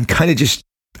 and I'm kind of just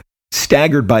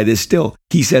staggered by this still.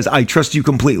 He says, I trust you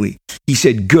completely. He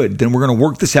said, good, then we're going to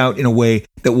work this out in a way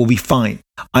that will be fine.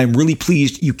 I'm really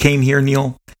pleased you came here,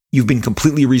 Neil. You've been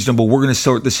completely reasonable. We're going to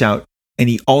sort this out. And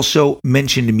he also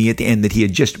mentioned to me at the end that he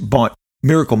had just bought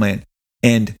Miracle Man.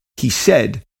 And he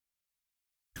said,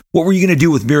 what were you going to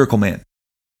do with Miracle Man?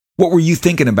 What were you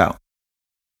thinking about?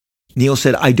 Neil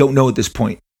said, I don't know at this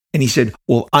point. And he said,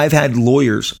 well, I've had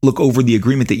lawyers look over the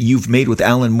agreement that you've made with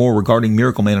Alan Moore regarding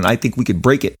Miracle Man, and I think we could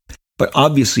break it. But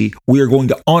obviously, we are going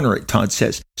to honor it, Todd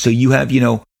says. So you have,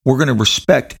 we're going to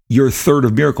respect your third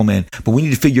of Miracle Man, but we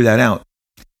need to figure that out.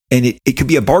 And it could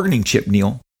be a bargaining chip,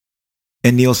 Neil.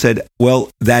 And Neil said, well,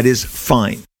 that is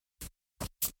fine.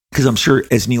 Because I'm sure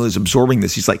as Neil is absorbing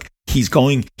this, he's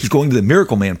going to the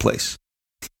Miracle Man place.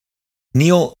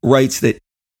 Neil writes that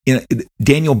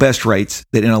Daniel Best writes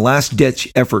that in a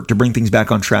last-ditch effort to bring things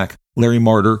back on track, Larry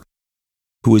Marder,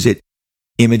 who was at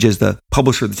Image as the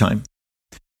publisher at the time,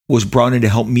 was brought in to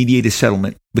help mediate a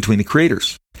settlement between the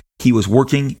creators. He was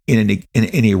working in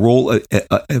a role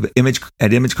at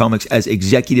Image Comics as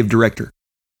executive director.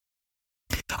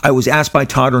 I was asked by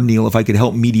Todd or Neil if I could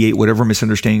help mediate whatever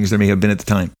misunderstandings there may have been at the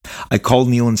time. I called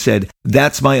Neil and said,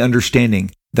 that's my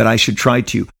understanding, that I should try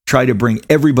to bring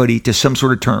everybody to some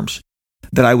sort of terms,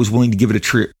 that I was willing to give it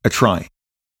a try.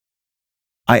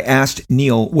 I asked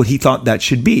Neil what he thought that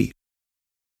should be.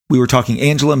 We were talking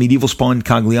Angela, Medieval Spawn,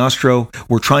 Cagliostro.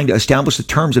 We're trying to establish the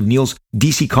terms of Neil's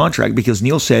DC contract because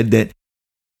Neil said that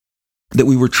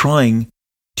we were trying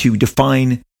to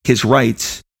define his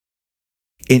rights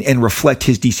and reflect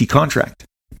his DC contract.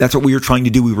 That's what we were trying to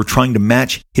do. We were trying to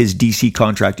match his DC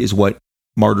contract, is what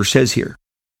Marder says here.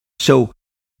 So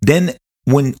then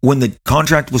when the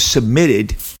contract was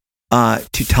submitted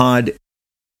to Todd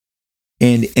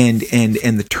and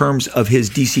the terms of his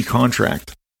DC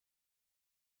contract,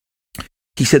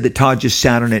 he said that Todd just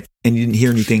sat on it and didn't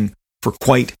hear anything for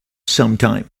quite some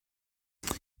time.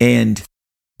 And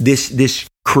this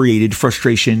created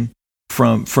frustration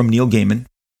from Neil Gaiman.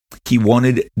 He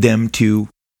wanted them to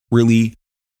really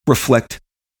reflect,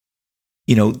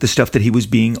 the stuff that he was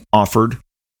being offered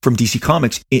from DC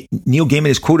Comics. Neil Gaiman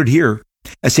is quoted here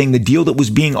as saying, the deal that was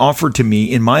being offered to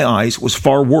me, in my eyes, was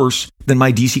far worse than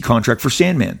my DC contract for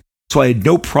Sandman. So I had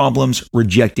no problems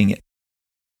rejecting it.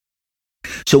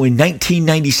 So in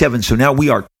 1997, so now we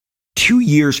are 2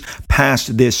 years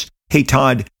past this, hey,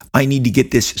 Todd, I need to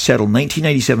get this settled.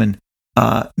 1997,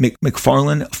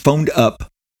 McFarlane phoned up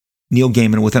Neil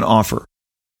Gaiman with an offer.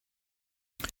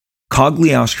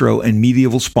 Cagliostro and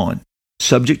Medieval Spawn,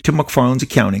 subject to McFarlane's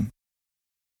accounting,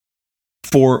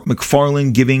 for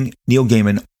McFarlane giving Neil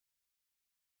Gaiman,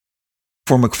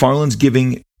 for McFarlane's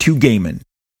giving to Gaiman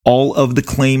all of the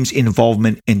claims,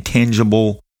 involvement, and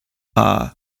tangible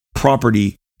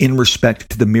property in respect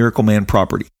to the Miracle Man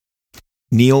property.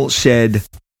 Neil said,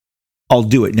 I'll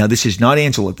do it. Now, this is not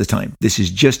Angela at the time. This is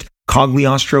just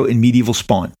Cagliostro and Medieval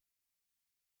Spawn.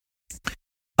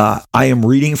 I am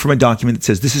reading from a document that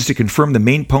says this is to confirm the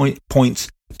main points.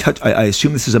 I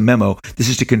assume this is a memo. This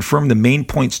is to confirm the main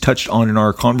points touched on in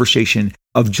our conversation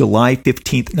of July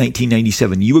 15th,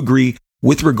 1997. You agree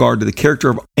with regard to the character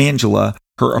of Angela,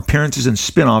 her appearances in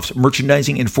spin-offs,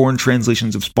 merchandising, and foreign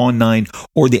translations of Spawn 9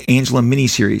 or the Angela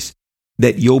miniseries,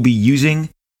 that you'll be using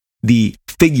the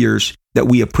figures that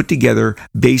we have put together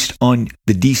based on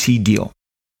the DC deal.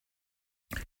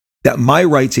 That my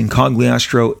rights in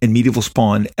Cagliostro and Medieval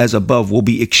Spawn, as above, will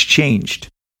be exchanged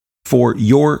for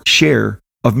your share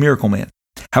of Miracle Man.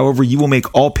 However, you will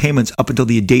make all payments up until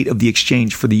the date of the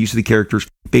exchange for the use of the characters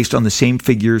based on the same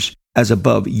figures as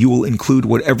above. You will include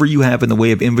whatever you have in the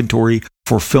way of inventory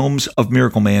for films of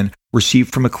Miracle Man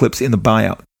received from Eclipse in the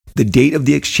buyout. The date of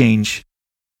the exchange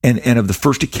and of the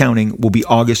first accounting will be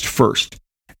August 1st.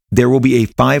 There will be a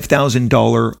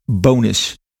 $5,000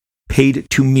 bonus paid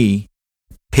to me,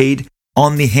 paid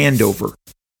on the handover,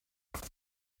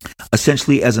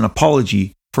 essentially as an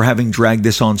apology for having dragged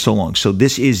this on so long. So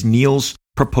this is Neil's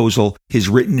proposal, his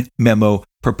written memo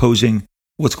proposing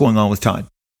what's going on with Todd.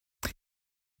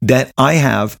 That I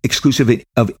have, exclusive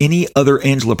of any other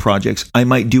Angela projects I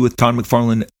might do with Todd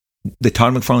McFarlane, the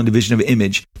Todd McFarlane division of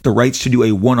Image, the rights to do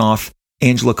a one-off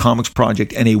Angela Comics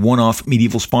project and a one-off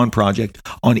Medieval Spawn project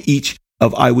on each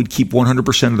of, I would keep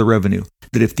 100% of the revenue.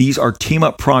 That if these are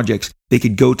team-up projects, they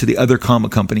could go to the other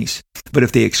comic companies. But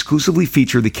if they exclusively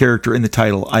feature the character in the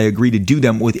title, I agree to do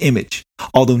them with Image,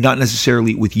 although not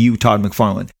necessarily with you, Todd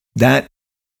McFarlane. That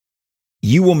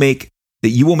you will make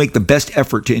the best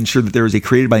effort to ensure that there is a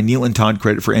created by Neil and Todd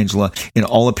credit for Angela in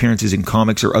all appearances in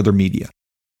comics or other media.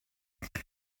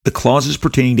 The clauses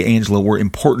pertaining to Angela were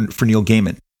important for Neil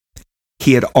Gaiman.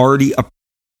 He had already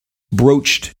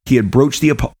broached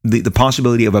the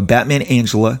possibility of a Batman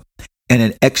Angela and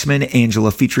an X-Men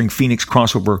Angela featuring Phoenix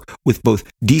crossover with both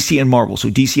DC and Marvel. So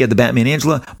DC had the Batman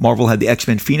Angela, Marvel had the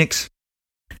X-Men Phoenix.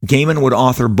 Gaiman would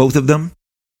author both of them.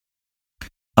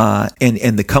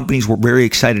 And the companies were very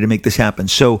excited to make this happen.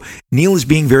 So Neil is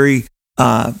being very,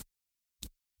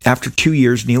 after 2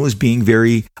 years, Neil is being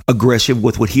very aggressive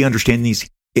with what he understands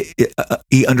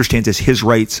he understands as his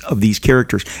rights of these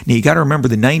characters. Now you got to remember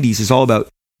the 90s is all about,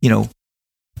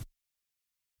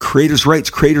 creators'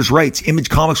 rights. Image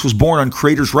Comics was born on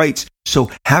creators' rights.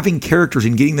 So having characters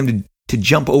and getting them to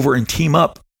jump over and team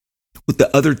up with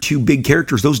the other two big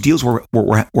characters, those deals were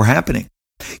happening.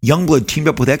 Youngblood teamed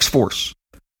up with X-Force.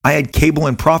 I had Cable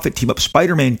and Prophet team up.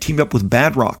 Spider-Man teamed up with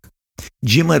Badrock.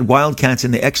 Jim led Wildcats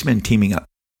and the X-Men teaming up.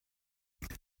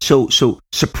 So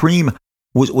Supreme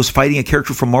was fighting a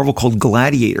character from Marvel called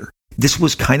Gladiator. This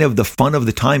was kind of the fun of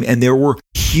the time, and there were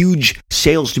huge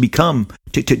sales to be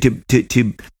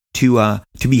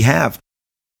have.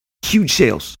 Huge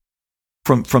sales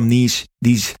from these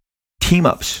team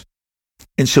ups.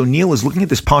 And so Neil is looking at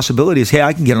this possibility as, hey,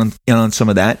 I can get on some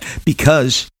of that,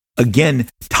 because again,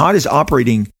 Todd is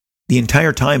operating the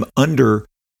entire time under,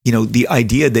 the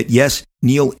idea that yes,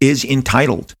 Neil is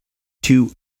entitled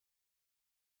to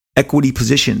equity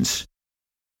positions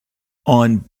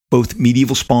on both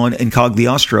Medieval Spawn and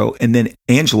Cagliostro, and then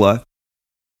Angela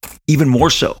even more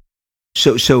so.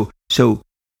 So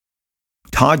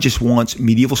Todd just wants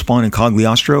Medieval Spawn and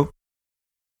Cagliostro,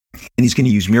 and he's going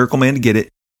to use Miracle Man to get it.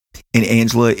 And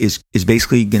Angela is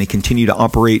basically going to continue to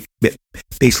operate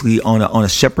basically on a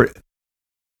separate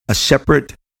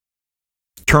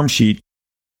term sheet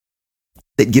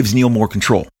that gives Neil more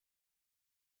control.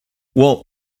 Well,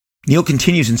 Neil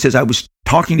continues and says, I was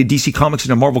talking to DC Comics and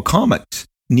to Marvel Comics,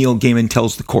 Neil Gaiman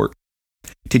tells the court.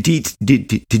 To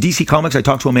DC Comics, I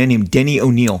talked to a man named Denny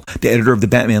O'Neil, the editor of the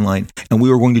Batman line, and we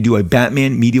were going to do a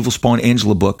Batman Medieval Spawn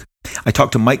Angela book. I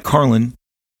talked to Mike Carlin,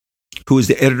 who is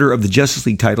the editor of the Justice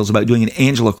League titles, about doing an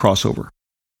Angela crossover.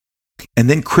 And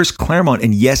then Chris Claremont,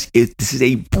 and yes, this is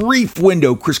a brief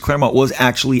window, Chris Claremont was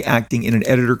actually acting in an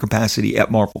editor capacity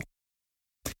at Marvel.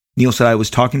 Neil said, I was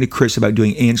talking to Chris about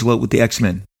doing Angela with the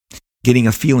X-Men, getting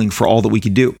a feeling for all that we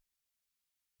could do.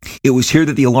 It was here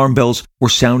that the alarm bells were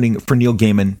sounding for Neil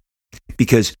Gaiman,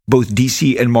 because both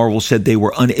DC and Marvel said they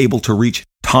were unable to reach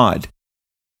Todd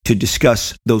to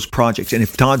discuss those projects. And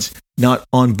if Todd's not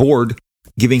on board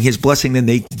giving his blessing, then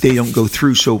they don't go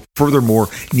through. So furthermore,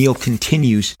 Neil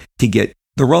continues to get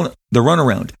the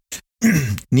runaround.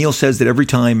 Neil says that every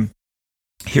time,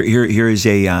 here is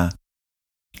an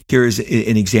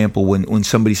example when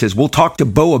somebody says, we'll talk to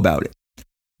Bo about it.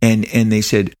 And they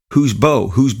said, who's Bo?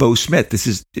 Who's Bo Smith?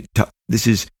 This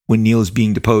is when Neil is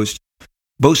being deposed.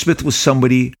 Bo Smith was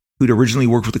somebody who'd originally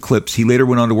worked with Eclipse. He later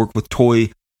went on to work with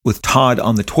Todd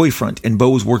on the toy front, and Bo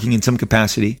was working in some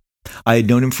capacity. I had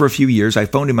known him for a few years. I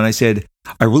phoned him and I said,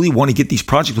 I really want to get these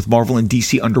projects with Marvel and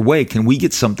DC underway. Can we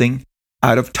get something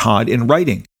out of Todd in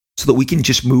writing so that we can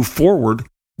just move forward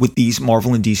with these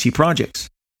Marvel and DC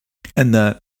projects? And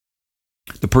the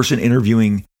person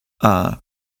interviewing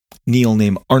Neil,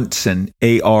 named Arntsen,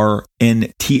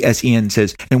 Arntsen,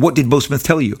 says, and what did Bo Smith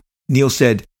tell you? Neil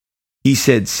said,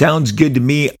 sounds good to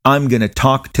me. I'm going to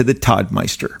talk to the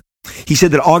Toddmeister. He said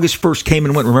that August 1st came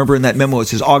and went. Remember in that memo, it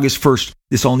says August 1st,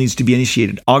 this all needs to be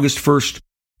initiated. August 1st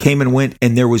came and went,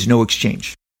 and there was no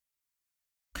exchange.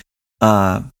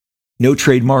 No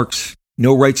trademarks,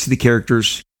 no rights to the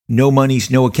characters, no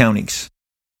monies, no accountings.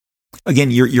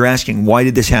 Again, you're asking, why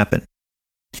did this happen?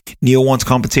 Neil wants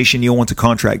compensation. Neil wants a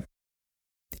contract.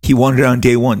 He wanted it on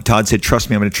day one. Todd said, trust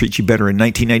me, I'm going to treat you better. In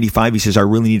 1995, he says, I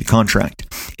really need a contract.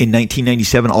 In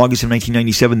 1997, August of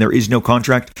 1997, there is no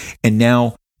contract. And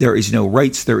now there is no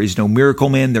rights. There is no Miracle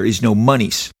Man. There is no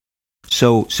monies.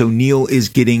 So Neil is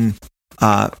getting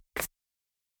upset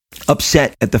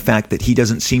at the fact that he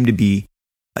doesn't seem to be,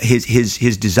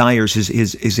 his desires,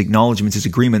 his acknowledgments, his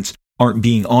agreements aren't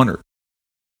being honored.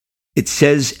 It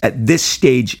says at this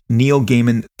stage, Neil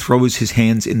Gaiman throws his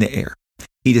hands in the air.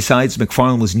 He decides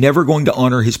McFarlane was never going to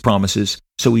honor his promises,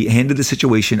 so he handed the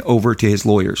situation over to his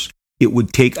lawyers. It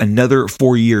would take another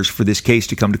 4 years for this case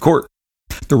to come to court.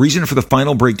 The reason for the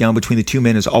final breakdown between the two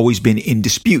men has always been in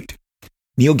dispute.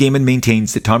 Neil Gaiman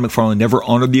maintains that Todd McFarlane never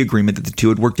honored the agreement that the two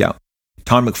had worked out.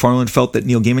 Todd McFarlane felt that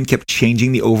Neil Gaiman kept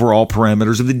changing the overall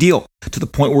parameters of the deal to the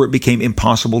point where it became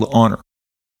impossible to honor.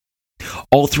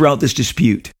 All throughout this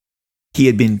dispute, he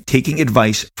had been taking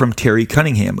advice from Terry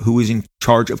Cunningham, who was in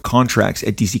charge of contracts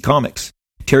at DC Comics.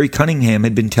 Terry Cunningham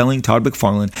had been telling Todd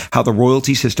McFarlane how the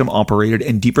royalty system operated,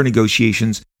 and deeper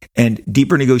negotiations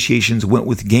went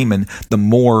with Gaiman, the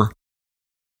more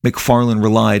McFarlane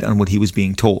relied on what he was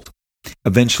being told.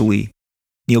 Eventually,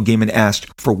 Neil Gaiman asked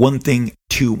for one thing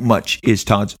too much, is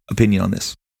Todd's opinion on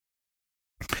this.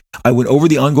 I went over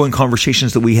the ongoing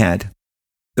conversations that we had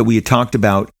talked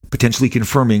about potentially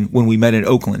confirming when we met in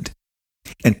Oakland,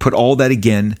 and put all that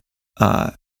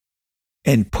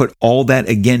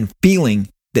again, feeling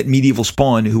that Medieval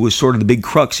Spawn, who was sort of the big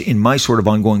crux in my sort of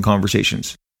ongoing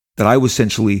conversations, that I was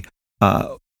essentially,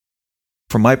 from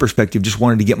my perspective, just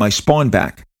wanted to get my Spawn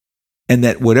back. And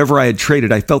that whatever I had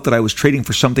traded, I felt that I was trading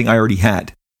for something I already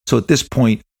had. So at this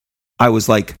point, I was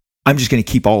like, I'm just going to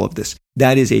keep all of this.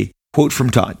 That is a quote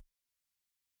from Todd.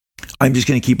 I'm just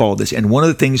going to keep all of this. And one of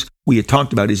the things we had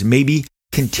talked about is maybe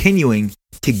continuing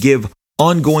to give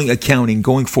ongoing accounting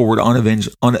going forward on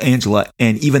Angela.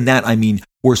 And even that, I mean,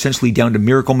 we're essentially down to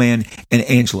Miracle Man and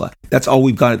Angela. That's all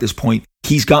we've got at this point.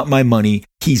 He's got my money.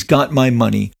 He's got my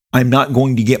money. I'm not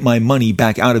going to get my money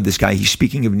back out of this guy. He's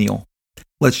speaking of Neil.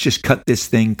 Let's just cut this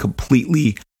thing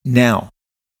completely now.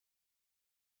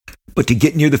 But to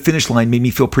get near the finish line made me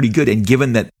feel pretty good. And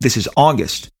given that this is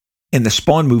August and the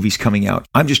Spawn movie's coming out,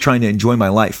 I'm just trying to enjoy my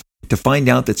life. To find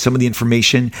out that some of the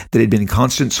information that had been a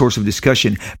constant source of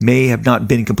discussion may have not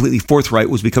been completely forthright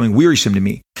was becoming wearisome to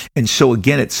me. And so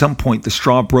again, at some point, the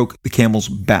straw broke the camel's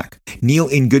back. Neil,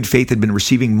 in good faith, had been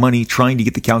receiving money, trying to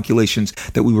get the calculations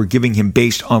that we were giving him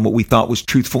based on what we thought was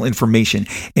truthful information.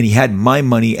 And he had my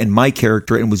money and my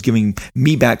character and was giving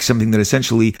me back something that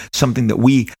essentially, something that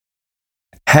we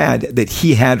had, that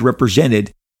he had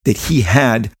represented, that he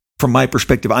had, from my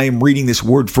perspective. I am reading this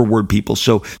word for word, people.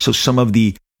 So some of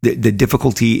the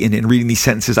difficulty in reading these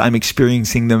sentences, I'm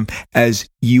experiencing them as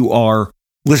you are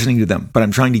listening to them, but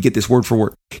I'm trying to get this word for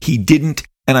word. He didn't,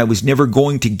 and I was never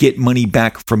going to get money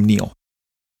back from Neil.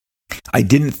 I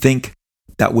didn't think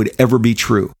that would ever be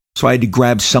true. So I had to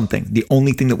grab something. The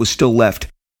only thing that was still left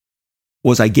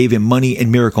was I gave him money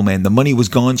and Miracle Man. The money was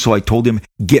gone, so I told him,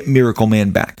 get Miracle Man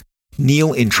back.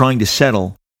 Neil, in trying to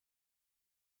settle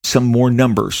some more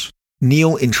numbers,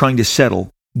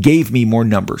 gave me more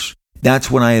numbers.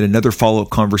 That's when I had another follow-up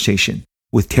conversation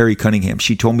with Terry Cunningham.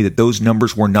 She told me that those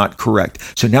numbers were not correct.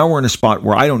 So now we're in a spot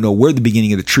where I don't know where the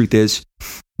beginning of the truth is,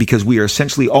 because we are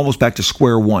essentially almost back to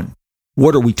square one.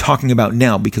 What are we talking about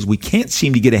now? Because we can't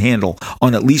seem to get a handle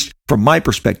on, at least from my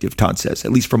perspective, Todd says,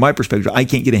 at least from my perspective, I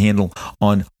can't get a handle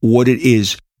on what it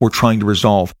is we're trying to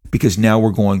resolve, because now we're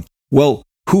going, well,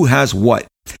 who has what?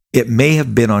 It may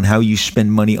have been on how you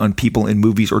spend money on people in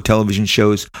movies or television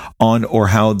shows, on or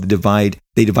how they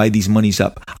divide these monies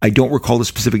up. I don't recall the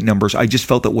specific numbers. I just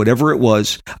felt that whatever it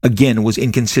was, again, was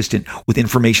inconsistent with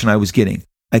information I was getting.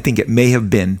 I think it may have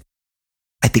been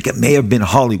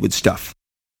Hollywood stuff.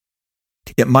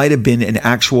 It might have been an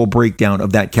actual breakdown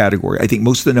of that category. I think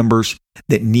most of the numbers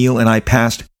that Neil and I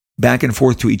passed back and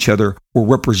forth to each other were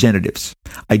representatives.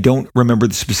 I don't remember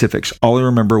the specifics. All I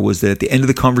remember was that at the end of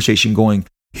the conversation going,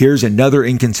 here's another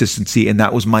inconsistency, and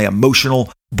that was my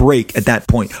emotional break at that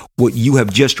point. What you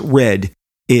have just read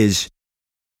is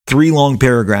 3 long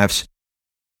paragraphs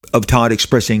of Todd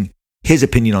expressing his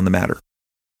opinion on the matter.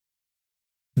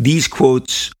 These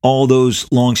quotes, all those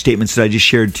long statements that I just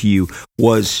shared to you,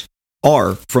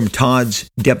 are from Todd's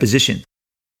deposition.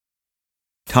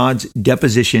 Todd's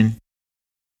deposition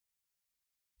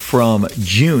from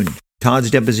June. Todd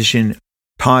deposition,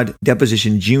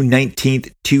 June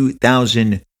 19th,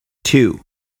 2002.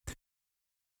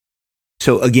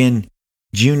 So again,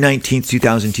 June 19th,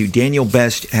 2002. Daniel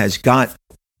Best has got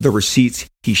the receipts.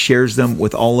 He shares them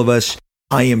with all of us.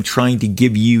 I am trying to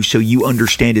give you so you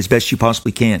understand as best you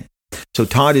possibly can. So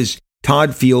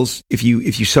Todd feels, if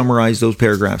you summarize those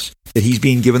paragraphs, that he's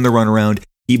being given the runaround.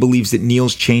 He believes that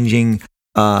Neil's changing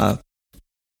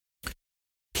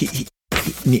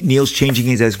Neil's changing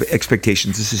his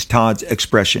expectations. This is Todd's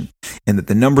expression. And that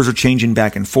the numbers are changing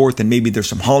back and forth, and maybe there's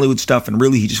some Hollywood stuff, and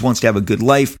really he just wants to have a good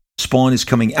life. Spawn is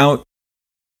coming out.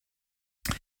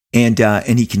 And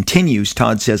he continues,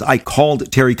 Todd says, I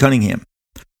called Terry Cunningham.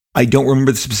 I don't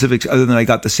remember the specifics other than I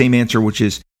got the same answer, which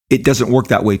is, it doesn't work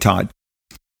that way, Todd.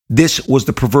 This was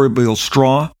the proverbial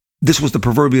straw. This was the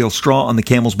proverbial straw on the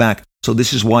camel's back. So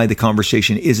this is why the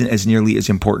conversation isn't as nearly as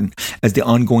important as the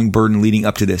ongoing burden leading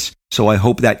up to this. So I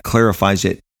hope that clarifies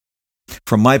it.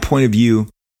 From my point of view,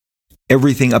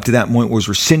 everything up to that point was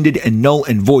rescinded and null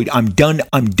and void. I'm done.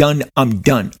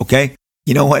 Okay?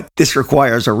 You know what? This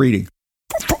requires a reading.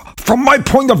 From my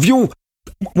point of view,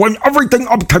 when everything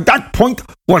up to that point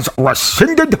was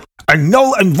rescinded and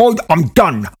null and void, I'm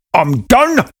done.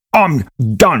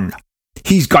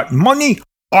 He's got money.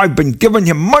 I've been giving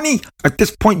him money at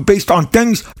this point based on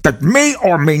things that may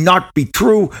or may not be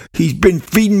true. He's been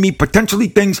feeding me potentially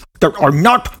things that are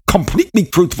not completely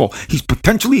truthful. He's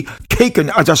potentially taken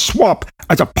as a swap,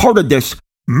 as a part of this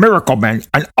Miracle Man,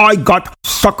 and I got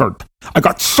suckered. I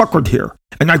got suckered here.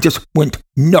 And I just went,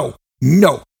 no,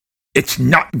 it's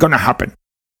not going to happen.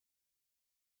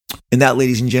 And that,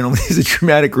 ladies and gentlemen, is a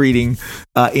dramatic reading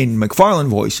in McFarlane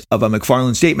voice of a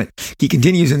McFarlane statement. He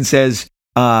continues and says,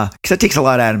 because that takes a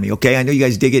lot out of me, okay? I know you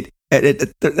guys dig it.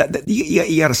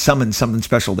 You got to summon something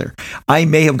special there. I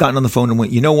may have gotten on the phone and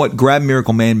went, you know what? Grab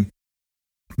Miracle Man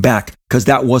back, because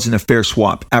that wasn't a fair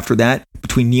swap. After that,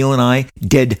 between Neil and I,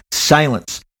 dead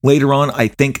silence. Later on, I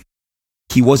think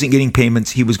he wasn't getting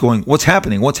payments. He was going, what's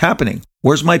happening?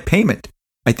 Where's my payment?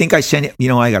 I think I sent it.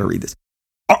 I got to read this.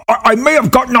 I I may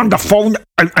have gotten on the phone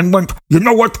and went, you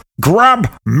know what? Grab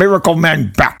Miracle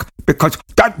Man back, because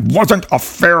that wasn't a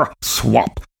fair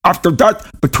swap. After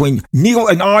that, between Neil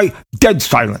and I, dead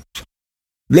silence.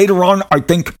 Later on, I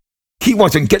think he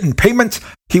wasn't getting payments.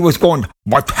 He was going,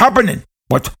 what's happening?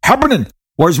 What's happening?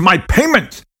 Where's my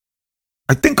payment?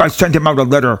 I think I sent him out a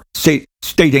letter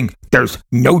stating there's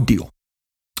no deal.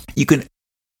 You can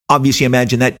obviously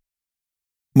imagine that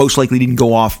most likely didn't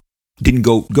go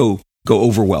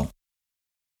over well.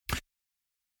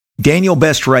 Daniel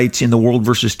Best writes in The World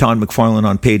versus Todd McFarlane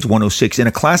on page 106, in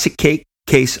a classic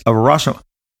case of Rashomon.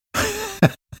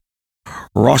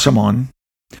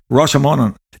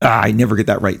 I never get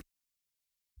that right.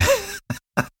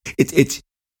 It's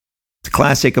a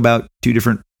classic about two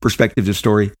different perspectives of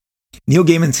story. Neil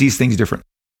Gaiman sees things different.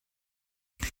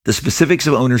 The specifics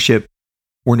of ownership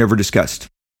were never discussed.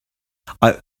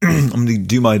 I'm going to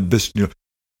do my best. The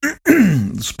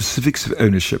specifics of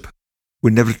ownership were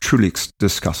never truly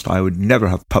discussed. I would never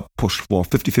have pushed for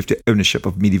 50-50 ownership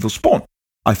of Medieval Spawn.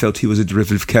 I felt he was a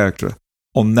derivative character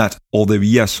on that, although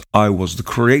yes, I was the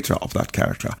creator of that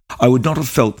character. I would not have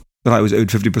felt that I was owed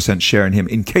 50% share in him.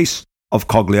 In case of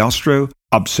Cogliostro,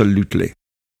 absolutely.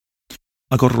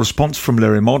 I got a response from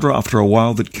Larry Modra after a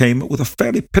while that came with a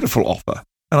fairly pitiful offer,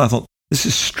 and I thought, this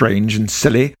is strange and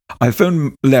silly. I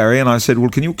phoned Larry and I said, well,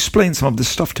 can you explain some of this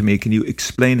stuff to me? Can you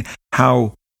explain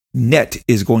how net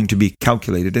is going to be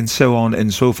calculated and so on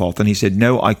and so forth? And he said,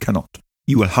 no, I cannot.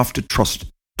 You will have to trust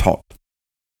Todd.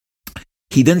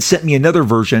 He then sent me another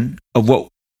version of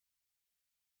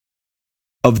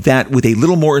that with a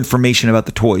little more information about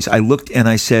the toys. I looked and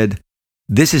I said,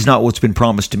 this is not what's been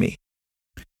promised to me.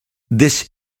 This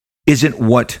isn't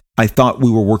what I thought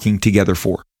we were working together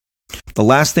for. The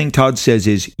last thing Todd says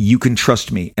is, you can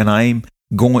trust me. And I'm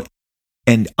going,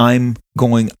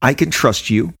 I can trust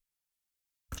you,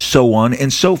 so on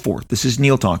and so forth. This is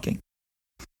Neil talking.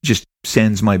 Just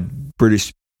sends my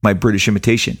British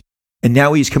imitation. And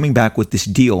now he's coming back with this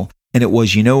deal. And it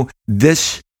was,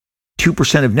 this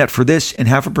 2% of net for this and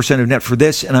 0.5% of net for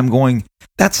this. And I'm going,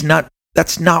 that's not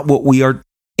what we are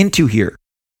into here.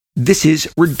 This is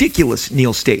ridiculous,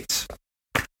 Neil states.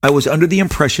 I was under the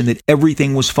impression that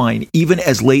everything was fine. Even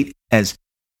as late as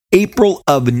April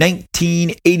of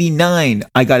 1989,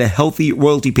 I got a healthy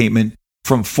royalty payment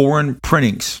from foreign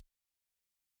printings.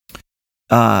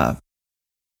 He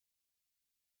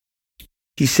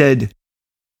said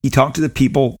he talked to the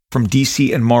people from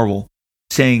DC and Marvel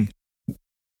saying,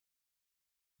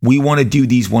 we want to do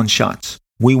these one-shots.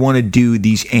 We want to do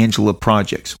these Angela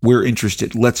projects. We're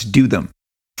interested. Let's do them.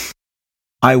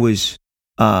 I was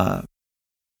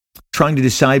trying to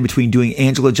decide between doing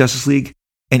Angela Justice League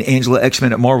and Angela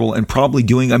X-Men at Marvel, and probably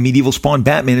doing a Medieval Spawn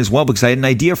Batman as well, because I had an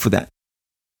idea for that.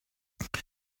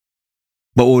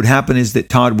 But what would happen is that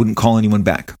Todd wouldn't call anyone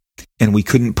back, and we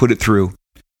couldn't put it through.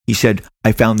 He said,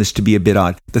 I found this to be a bit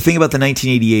odd. The thing about the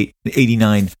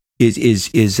 1988-89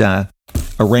 is a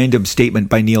random statement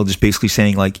by Neil, just basically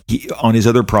saying, like, on his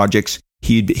other projects,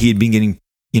 he had been getting,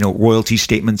 royalty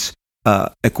statements,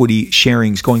 equity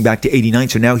sharings going back to 89.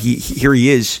 So now here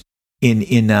he is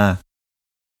in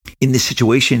this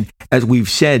situation. As we've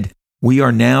said, we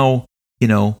are now,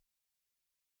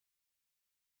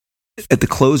 at the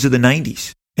close of the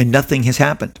 90s, and nothing has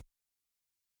happened.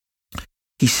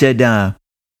 He said,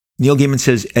 Neil Gaiman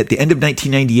says, at the end of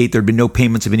 1998, there had been no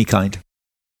payments of any kind.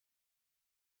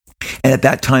 And at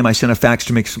that time, I sent a fax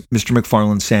to Mr.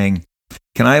 McFarlane saying,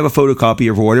 can I have a photocopy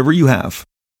of whatever you have?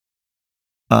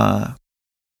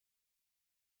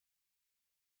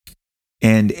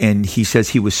 And he says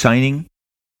he was signing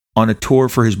on a tour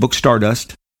for his book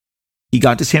Stardust. He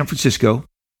got to San Francisco,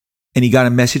 and he got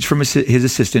a message from his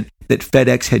assistant that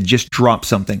FedEx had just dropped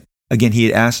something. Again, he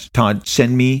had asked Todd,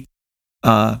 send me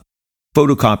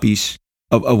photocopies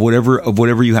of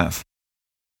whatever you have.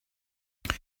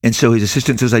 And so his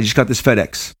assistant says, I just got this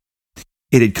FedEx.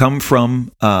 It had come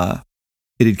from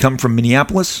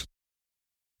Minneapolis,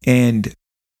 and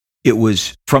it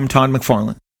was from Todd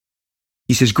McFarlane.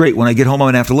 He says, great, when I get home, I'm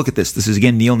going to have to look at this. This is,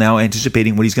 again, Neil now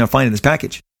anticipating what he's going to find in this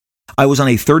package. I was on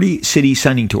a 30-city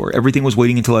signing tour. Everything was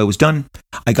waiting until I was done.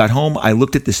 I got home. I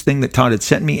looked at this thing that Todd had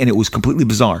sent me, and it was completely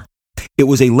bizarre. It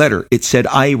was a letter. It said,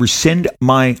 I rescind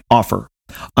my offer.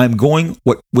 I'm going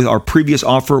with our previous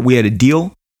offer. We had a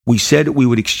deal. We said we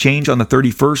would exchange on the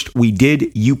 31st. We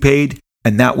did. You paid,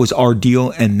 and that was our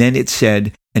deal. And then it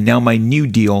said, and now my new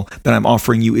deal that I'm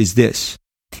offering you is this.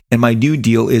 And my new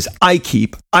deal is I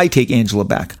take Angela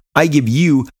back. I give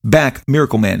you back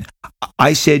Miracle Man.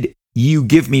 I said, you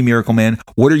give me Miracle Man.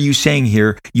 What are you saying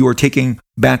here? You are taking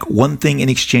back one thing in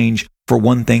exchange for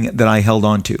one thing that I held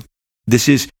on to. This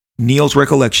is Neil's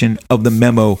recollection of the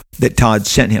memo that Todd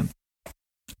sent him.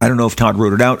 I don't know if Todd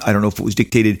wrote it out. I don't know if it was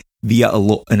dictated via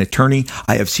an attorney.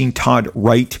 I have seen Todd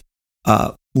write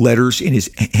letters in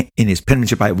his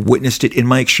penmanship. I have witnessed it in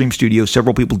my Extreme studio.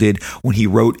 Several people did. When he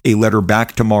wrote a letter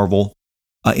back to Marvel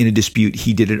in a dispute,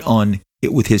 he did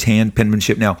it with his hand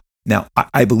penmanship. Now,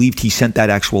 I believed he sent that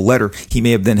actual letter. He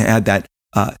may have then had that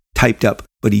typed up,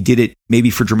 but he did it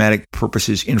maybe for dramatic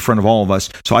purposes in front of all of us.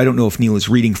 So I don't know if Neil is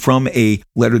reading from a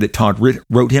letter that Todd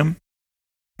wrote him,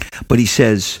 but he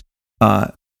says,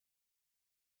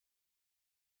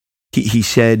 he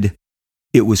said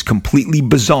it was completely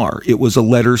bizarre. It was a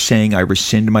letter saying, I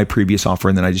rescind my previous offer,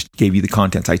 and then I just gave you the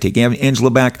contents. I take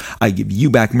Angela back. I give you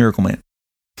back Miracle Man.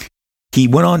 He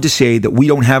went on to say that we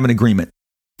don't have an agreement.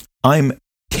 I'm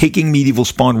taking Medieval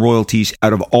Spawn royalties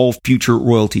out of all future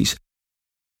royalties.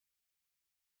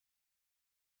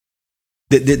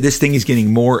 This thing is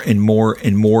getting more and more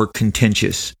and more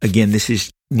contentious. Again,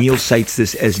 Neil cites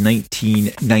this as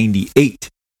 1998.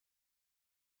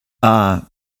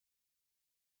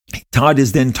 Todd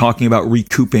is then talking about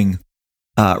recouping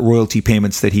royalty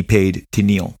payments that he paid to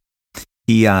Neil.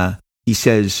 He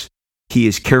says he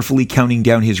is carefully counting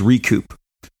down his recoup.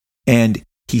 And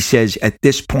he says, at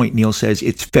this point, Neil says,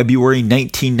 it's February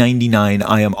 1999.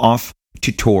 I am off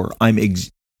to tour. I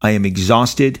am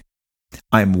exhausted.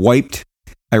 I'm wiped.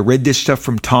 I read this stuff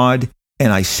from Todd,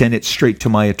 and I sent it straight to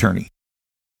my attorney.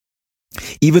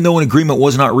 Even though an agreement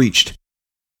was not reached,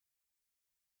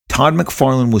 Todd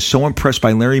McFarlane was so impressed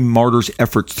by Larry Marder's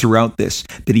efforts throughout this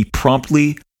that he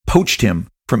promptly poached him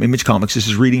from Image Comics. This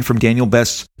is reading from Daniel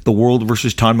Best's The World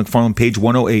versus Todd McFarlane, page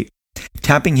 108,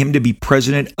 tapping him to be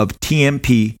president of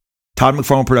TMP, Todd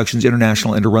McFarlane Productions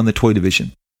International, and to run the toy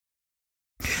division.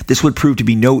 This would prove to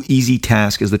be no easy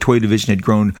task, as the toy division had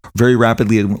grown very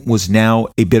rapidly and was now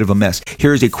a bit of a mess.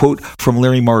 Here is a quote from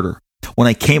Larry Marder. When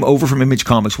I came over from Image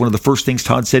Comics, one of the first things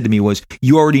Todd said to me was,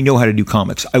 you already know how to do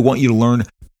comics. I want you to learn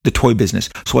the toy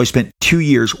business. So I spent 2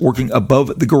 years working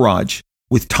above the garage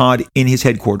with Todd in his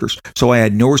headquarters. So I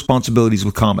had no responsibilities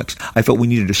with comics. I felt we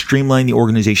needed to streamline the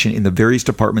organization in the various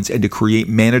departments and to create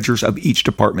managers of each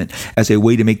department as a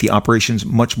way to make the operations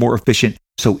much more efficient,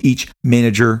 so each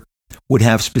manager would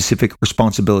have specific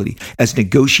responsibility. As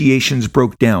negotiations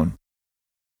broke down,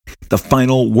 the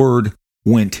final word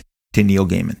went to Neil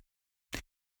Gaiman.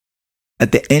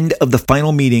 At the end of the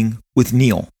final meeting with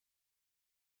Neil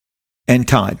and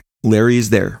Todd, Larry is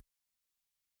there.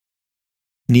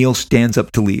 Neil stands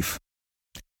up to leave.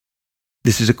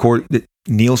 This is a court that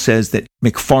Neil says that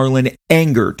McFarlane,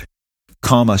 angered,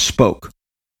 spoke.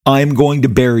 I'm going to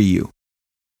bury you.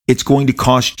 It's going to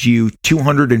cost you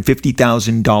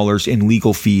 $250,000 in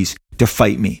legal fees to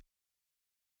fight me.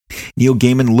 Neil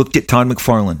Gaiman looked at Todd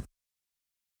McFarlane.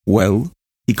 Well,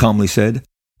 he calmly said,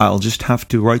 I'll just have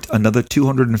to write another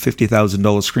 $250,000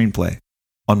 screenplay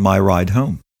on my ride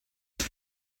home.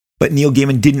 But Neil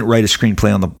Gaiman didn't write a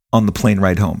screenplay on the plane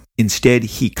ride home. Instead,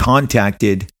 he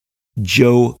contacted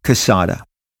Joe Quesada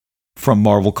from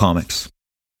Marvel Comics.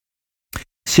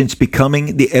 Since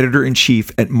becoming the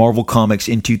editor-in-chief at Marvel Comics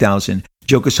in 2000,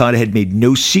 Joe Quesada had made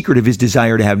no secret of his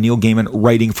desire to have Neil Gaiman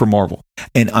writing for Marvel.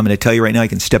 And I'm going to tell you right now, I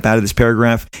can step out of this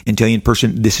paragraph and tell you in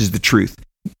person, this is the truth.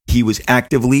 Joe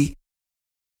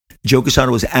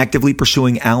Quesada was actively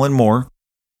pursuing Alan Moore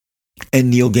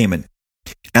and Neil Gaiman.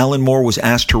 Alan Moore was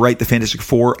asked to write the Fantastic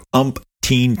Four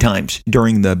umpteen times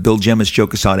during the Bill Jemas Joe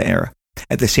Quesada era.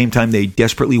 At the same time, they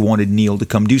desperately wanted Neil to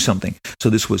come do something.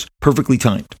 So this was perfectly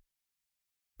timed.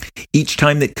 Each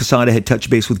time that Quesada had touched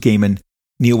base with Gaiman,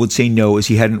 Neil would say no, as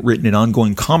he hadn't written an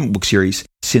ongoing comic book series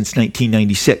since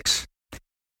 1996.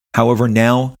 However,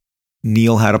 now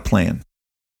Neil had a plan.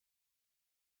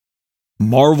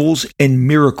 Marvels and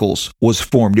Miracles was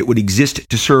formed. It would exist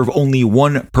to serve only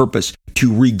one purpose: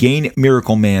 to regain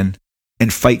Miracle Man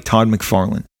and fight Todd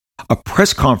McFarlane. A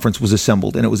press conference was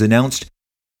assembled, and it was announced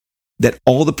that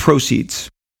all the proceeds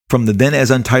from the then as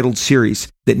untitled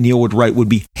series that Neil would write would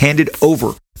be handed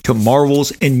over to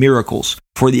Marvels and Miracles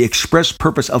for the express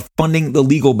purpose of funding the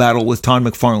legal battle with Todd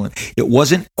McFarlane. It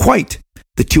wasn't quite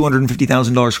the $250,000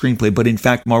 screenplay, but in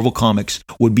fact, Marvel Comics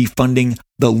would be funding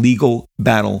the legal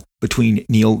battle between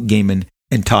Neil Gaiman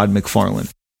and Todd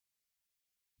McFarlane.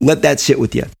 Let that sit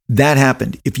with you. That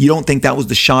happened. If you don't think that was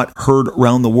the shot heard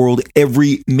around the world,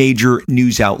 every major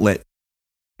news outlet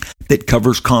that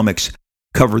covers comics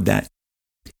covered that.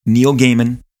 Neil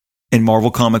Gaiman and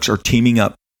Marvel Comics are teaming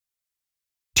up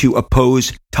to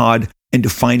oppose Todd and to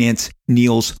finance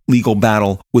Neil's legal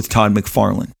battle with Todd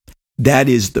McFarlane. That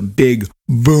is the big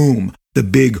boom, the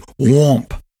big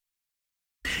whomp.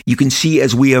 You can see,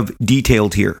 as we have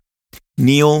detailed here,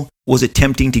 Neil was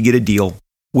attempting to get a deal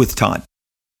with Todd.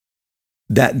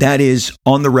 That is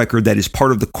on the record. That is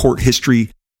part of the court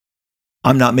history.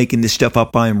 I'm not making this stuff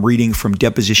up. I am reading from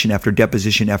deposition after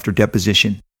deposition after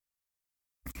deposition.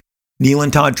 Neil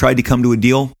and Todd tried to come to a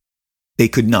deal. They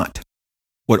could not.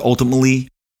 What ultimately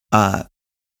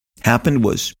happened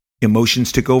was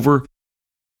emotions took over.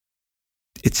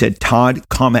 It said, Todd,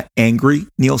 angry,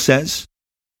 Neil said,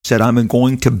 I'm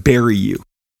going to bury you.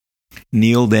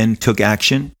 Neil then took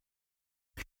action.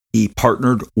 He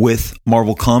partnered with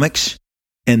Marvel Comics,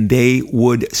 and they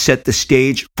would set the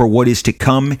stage for what is to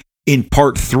come in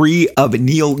part 3 of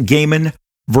Neil Gaiman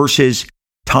versus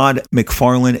Todd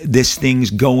McFarlane. This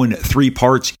thing's going 3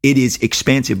 parts. It is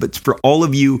expansive. But for all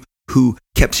of you who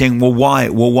kept saying, well, why?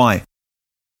 Well, why?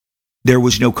 There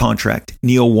was no contract.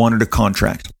 Neil wanted a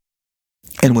contract.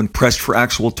 And when pressed for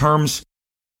actual terms,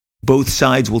 both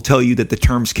sides will tell you that the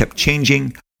terms kept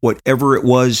changing. Whatever it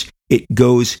was, it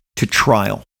goes to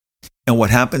trial. And what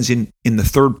happens in the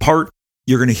third part,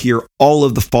 you're going to hear all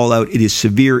of the fallout. It is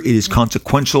severe. It is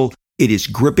consequential. It is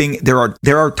gripping. There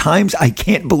are times I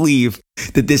can't believe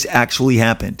that this actually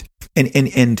happened.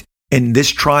 And this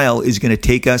trial is going to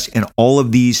take us, and all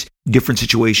of these different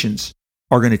situations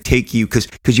are going to take you,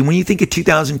 because when you think of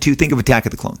 2002, think of Attack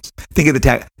of the Clones. Think of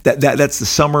that's the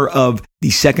summer of the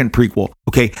second prequel.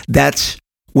 Okay, that's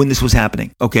when this was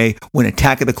happening. Okay, when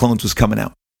Attack of the Clones was coming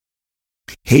out.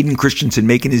 Hayden Christensen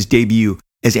making his debut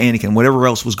as Anakin, whatever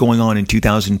else was going on in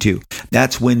 2002.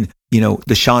 That's when,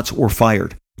 the shots were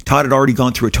fired. Todd had already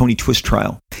gone through a Tony Twist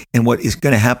trial. And what is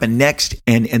going to happen next,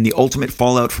 and the ultimate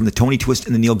fallout from the Tony Twist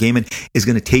and the Neil Gaiman, is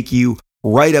going to take you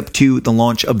right up to the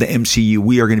launch of the MCU.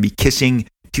 We are going to be kissing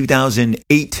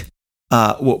 2008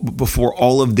 before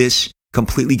all of this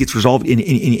completely gets resolved.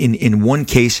 In one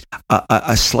case,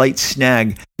 a slight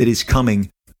snag that is coming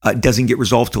doesn't get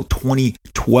resolved till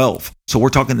 2012. So we're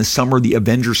talking the summer the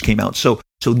Avengers came out. So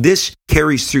this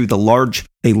carries through a large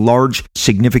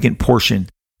significant portion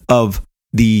of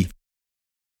the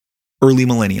early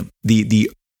millennium,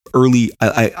 the early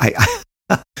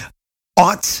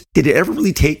aughts. Did it ever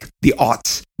really take the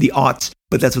aughts?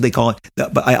 But that's what they call it.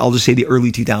 But I'll just say the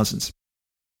early 2000s.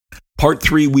 Part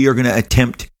 3, we are going to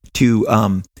attempt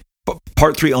to.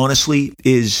 Part 3, honestly,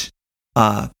 is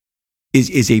a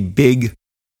big,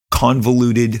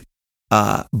 convoluted,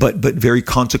 but very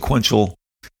consequential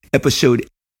episode.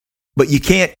 But you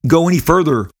can't go any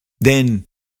further than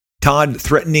Todd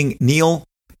threatening Neil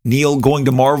going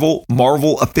to Marvel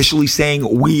officially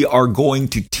saying, we are going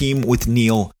to team with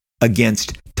Neil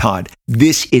against Todd.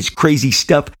 This is crazy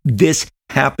stuff. This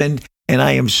happened, and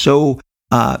I am so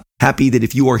happy that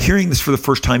if you are hearing this for the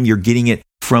first time, you're getting it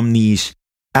from these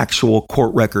actual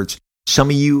court records. Some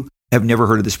of you have never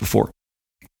heard of this before.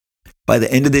 By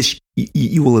the end of this,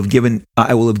 I will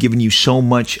have given you so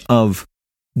much of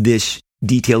this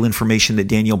detailed information that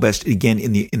Daniel Best, again,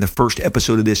 in the first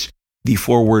episode of this, the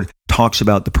foreword, talks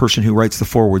about. The person who writes the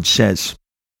foreword says,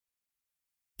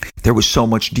 there was so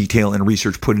much detail and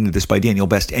research put into this by Daniel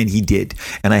Best, and he did.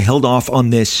 And I held off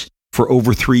on this for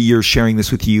over 3 years, sharing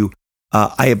this with you.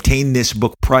 I obtained this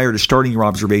book prior to starting your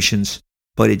observations,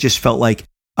 but it just felt like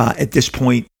at this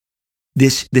point,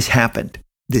 this happened.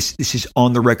 This is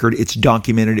on the record. It's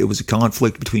documented. It was a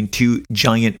conflict between 2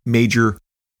 giant major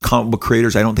comic book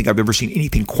creators. I don't think I've ever seen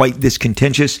anything quite this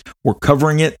contentious. We're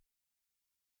covering it.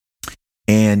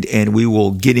 And we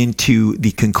will get into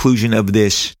the conclusion of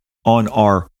this on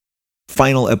our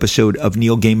final episode of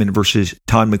Neil Gaiman versus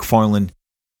Todd McFarlane.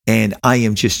 And I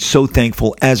am just so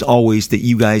thankful, as always, that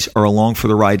you guys are along for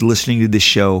the ride, listening to this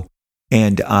show,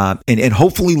 and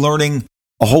hopefully learning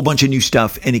a whole bunch of new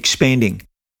stuff and expanding.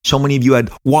 So many of you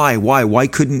had, why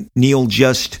couldn't Neil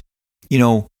just,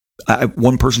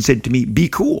 one person said to me, be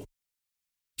cool.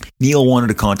 Neil wanted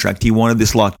a contract. He wanted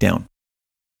this lockdown.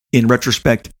 In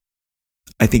retrospect,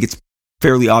 I think it's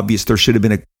fairly obvious there should have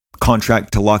been a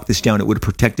contract to lock this down. It would have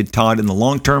protected Todd in the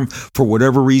long term. For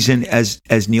whatever reason, as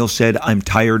Neil said, I'm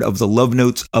tired of the love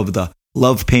notes, of the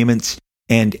love payments,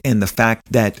 and the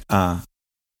fact that Todd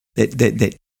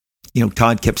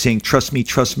kept saying, trust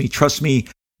me,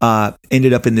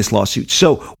 ended up in this lawsuit.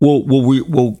 So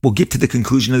we'll get to the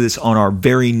conclusion of this on our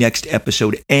very next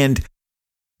episode. And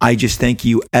I just thank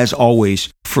you, as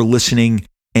always, for listening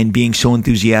and being so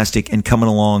enthusiastic and coming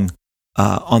along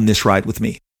on this ride with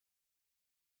me.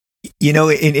 In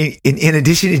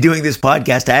addition to doing this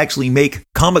podcast, I actually make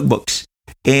comic books,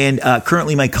 and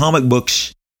currently my comic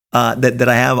books that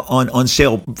I have on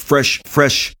sale, fresh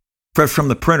from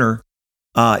the printer.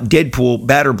 Deadpool,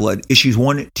 Batter Blood, issues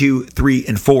 1, 2, 3,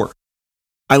 and 4.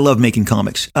 I love making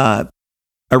comics. I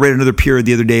read another peer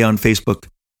the other day on Facebook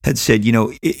had said,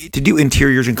 to do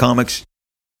interiors in comics,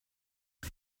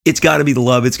 it's got to be the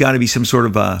love. It's got to be some sort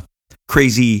of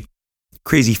crazy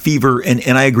fever,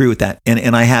 and I agree with that,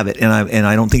 and I have it, and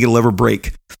I don't think it'll ever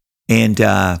break. And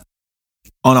on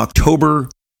October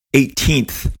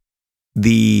 18th,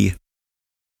 the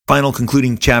final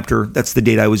concluding chapter, that's the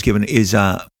date I was given, is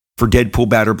for Deadpool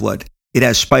Batter Blood. It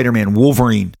has Spider-Man,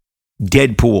 Wolverine,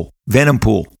 Deadpool,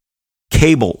 Venompool,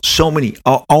 Cable, so many,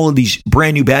 all of these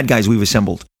brand new bad guys we've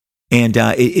assembled. And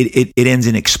it ends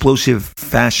in explosive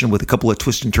fashion with a couple of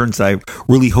twists and turns that I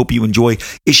really hope you enjoy.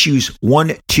 Issues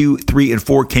 1, 2, 3, and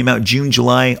 4 came out June,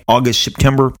 July, August,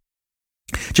 September.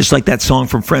 Just like that song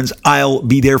from Friends, I'll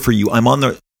be there for you. I'm on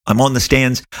the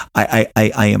stands. I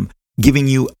am giving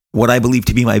you what I believe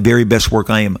to be my very best work.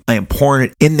 I am pouring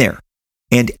it in there.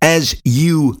 And as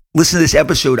you listen to this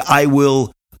episode,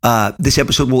 this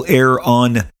episode will air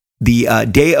on the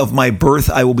day of my birth.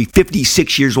 I will be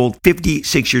 56 years old.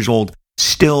 56 years old.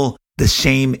 Still the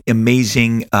same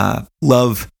amazing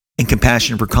love and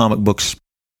compassion for comic books.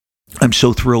 I'm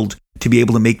so thrilled to be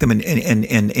able to make them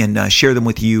and share them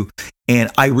with you.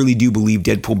 And I really do believe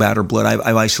Deadpool Batter Blood.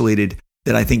 I've isolated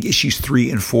that. I think issues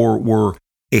 3 and 4 were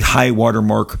a high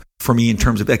watermark for me in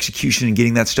terms of execution and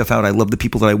getting that stuff out. I love the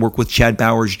people that I work with: Chad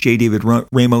Bowers, J. David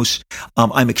Ramos.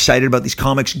 I'm excited about these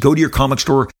comics. Go to your comic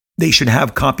store. They should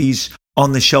have copies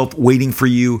on the shelf waiting for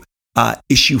you.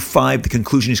 Issue 5, the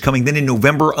conclusion is coming. Then in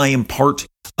November, I am part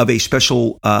of a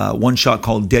special one-shot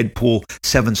called Deadpool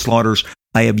 7 Slaughters.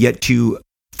 I have yet to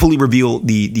fully reveal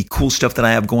the cool stuff that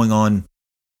I have going on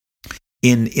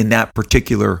in that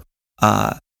particular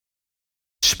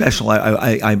special.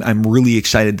 I'm really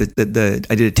excited that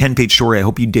I did a 10-page story. I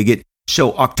hope you dig it.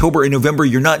 So October and November,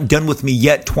 you're not done with me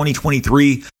yet.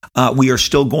 2023, we are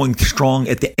still going strong.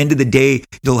 At the end of the day,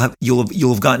 you'll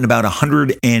have gotten about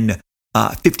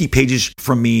 150 pages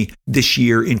from me this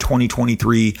year in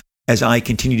 2023 as I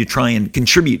continue to try and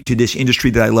contribute to this industry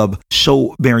that I love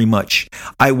so very much.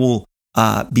 I will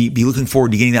be looking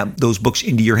forward to getting those books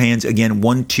into your hands. Again,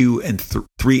 1, 2, and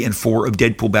 3 and 4 of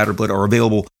Deadpool Batter Blood are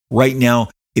available right now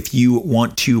if you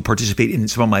want to participate in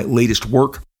some of my latest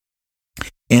work.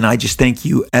 And I just thank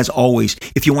you, as always.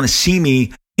 If you want to see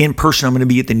me in person, I'm going to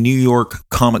be at the New York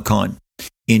Comic Con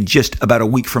in just about a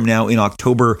week from now in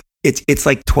October. It's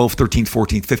like 12th, 13th,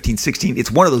 14th, 15th, 16th.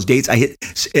 It's one of those dates. I hit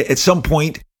at some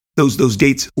point. Those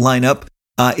dates line up.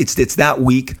 It's that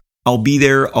week. I'll be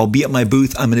there. I'll be at my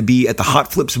booth. I'm going to be at the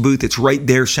Hot Flips booth. It's right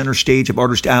there, center stage of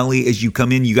Artist Alley. As you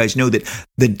come in, you guys know that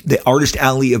the Artist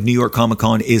Alley of New York Comic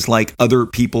Con is like other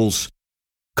people's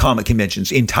comic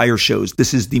conventions, entire shows.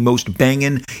 This is the most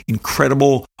banging,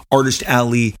 incredible Artist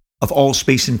Alley of all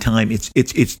space and time. It's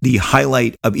the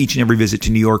highlight of each and every visit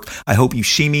to New York. I hope you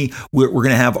see me. We're going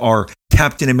to have our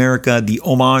Captain America, the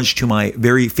homage to my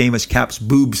very famous Cap's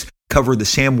boobs cover, the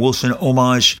Sam Wilson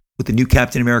homage with the new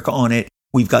Captain America on it.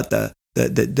 We've got the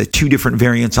 2 different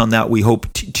variants on that. We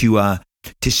hope to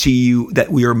see you, that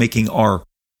we are making our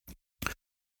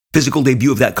physical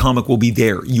debut of that comic will be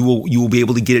there. You will be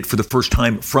able to get it for the first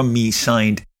time from me,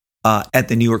 signed at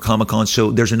the New York Comic Con.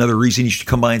 So there's another reason you should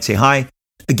come by and say hi.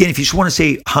 Again, if you just want to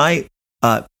say hi,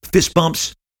 fist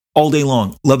bumps all day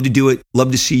long. Love to do it.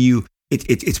 Love to see you.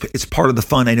 It's part of the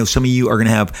fun. I know some of you are going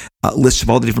to have lists of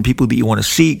all the different people that you want to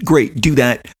see. Great, do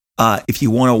that. If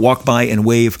you want to walk by and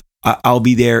wave, I'll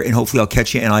be there, and hopefully I'll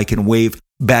catch you and I can wave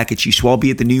back at you. So I'll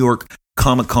be at the New York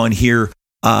Comic Con here,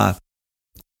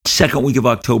 second week of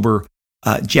October,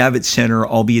 Javits Center.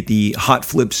 I'll be at the Hot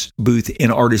Flips booth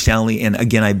in Artist Alley. And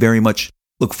again, I very much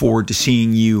look forward to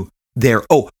seeing you there.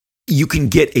 Oh, you can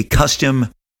get a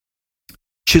custom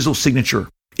chisel signature.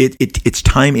 It's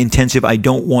time intensive. I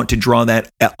don't want to draw that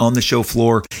on the show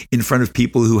floor in front of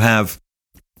people who have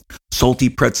salty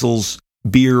pretzels,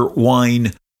 beer,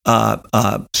 wine,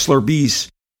 Slurpees,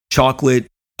 chocolate.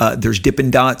 There's Dippin'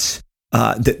 Dots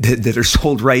that are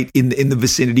sold right in the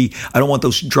vicinity. I don't want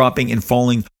those dropping and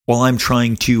falling while I'm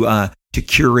trying to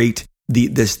curate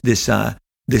this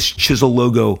chisel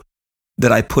logo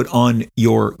that I put on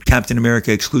your Captain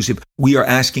America exclusive. We are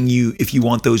asking you, if you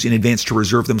want those in advance, to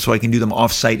reserve them so I can do them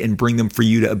offsite and bring them for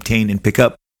you to obtain and pick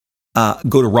up.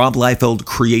 Go to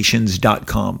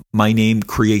robliefeldcreations.com. My name,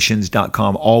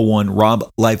 creations.com, all one,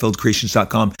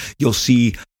 robliefeldcreations.com. You'll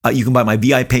see, you can buy my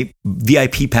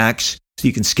VIP packs, so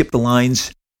you can skip the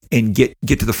lines and get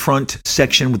to the front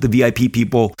section with the VIP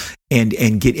people and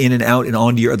get in and out and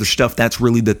onto your other stuff. That's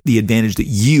really the advantage that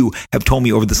you have told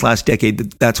me over this last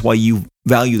decade. That's why you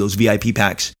value those VIP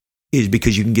packs, is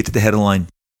because you can get to the head of the line.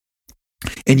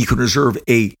 And you can reserve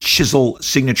a chisel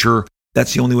signature.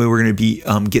 That's the only way we're going to be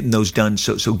getting those done.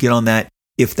 So get on that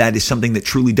if that is something that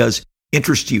truly does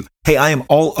interest you. Hey, I am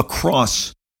all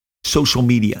across social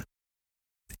media.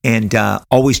 and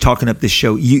always talking up this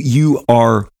show. You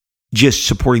are just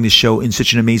supporting this show in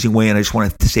such an amazing way, and I just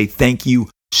wanted to say thank you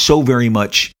so very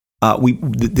much.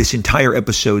 This entire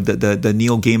episode, the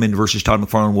Neil Gaiman versus Todd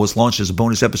McFarlane, was launched as a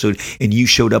bonus episode, and you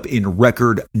showed up in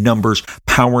record numbers,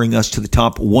 powering us to the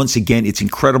top once again. It's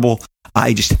incredible.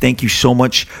 I just thank you so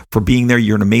much for being there.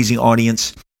 You're an amazing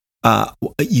audience.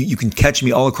 You can catch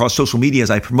me all across social media as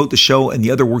I promote the show and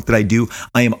the other work that I do.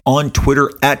 I am on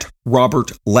Twitter at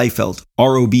Robert Liefeld,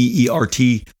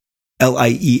 RobertLiefeld.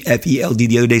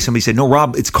 The other day, somebody said, no,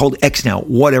 Rob, it's called X now.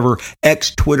 Whatever.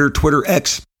 X, Twitter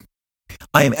X.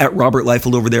 I am at Robert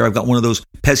Liefeld over there. I've got one of those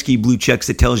pesky blue checks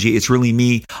that tells you it's really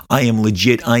me. I am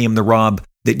legit. I am the Rob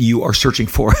that you are searching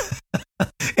for.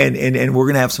 and we're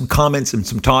going to have some comments and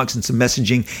some talks and some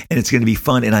messaging, and it's going to be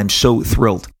fun. And I'm so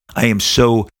thrilled. I am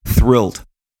so thrilled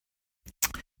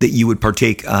that you would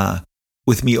partake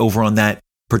with me over on that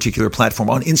particular platform.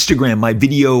 On Instagram, my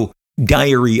video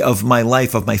diary of my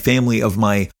life, of my family, of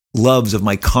my loves, of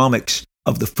my comics,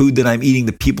 of the food that I'm eating,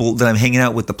 the people that I'm hanging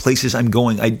out with, the places I'm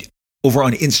going. Over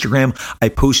on Instagram, I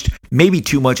post maybe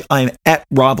too much. I am at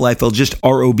Rob Liefeld, just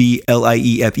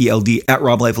RoBLiefeld, at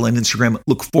Rob Liefeld on Instagram.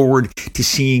 Look forward to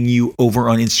seeing you over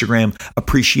on Instagram.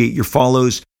 Appreciate your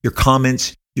follows, your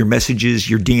comments, your messages,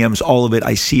 your DMs, all of it.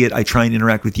 I see it. I try and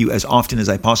interact with you as often as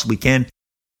I possibly can.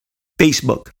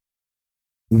 Facebook.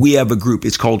 We have a group.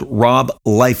 It's called Rob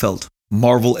Liefeld,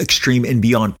 Marvel Extreme and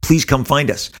Beyond. Please come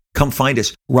find us. Come find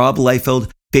us. Rob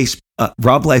Liefeld,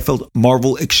 Rob Liefeld,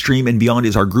 Marvel Extreme and Beyond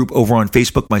is our group over on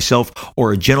Facebook. Myself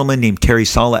or a gentleman named Terry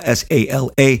Sala,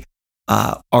 Sala.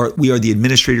 We are the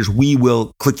administrators. We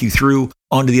will click you through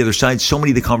onto the other side. So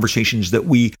many of the conversations that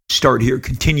we start here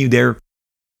continue there.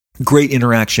 Great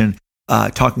interaction,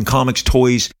 talking comics,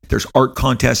 toys. There's art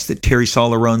contests that Terry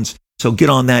Sala runs. So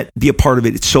get on that. Be a part of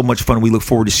it. It's so much fun. We look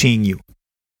forward to seeing you.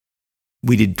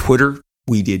 We did Twitter.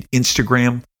 We did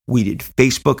Instagram. We did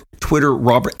Facebook, Twitter,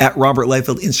 at Robert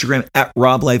Liefeld, Instagram, at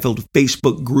Rob Liefeld,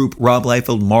 Facebook group, Rob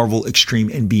Liefeld, Marvel, Extreme,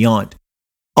 and Beyond.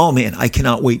 Oh man, I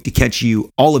cannot wait to catch you,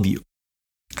 all of you.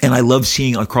 And I love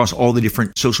seeing across all the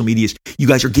different social medias, you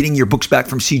guys are getting your books back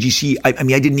from CGC. I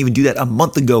mean, I didn't even do that a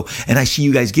month ago, and I see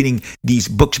you guys getting these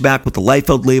books back with the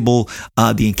Liefeld label,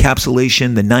 the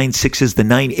encapsulation, the 9/6s, the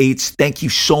 9/8s. Thank you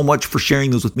so much for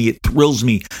sharing those with me. It thrills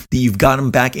me that you've got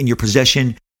them back in your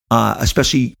possession,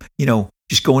 especially,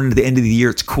 just going into the end of the year.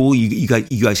 It's cool. You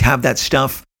guys have that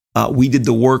stuff. We did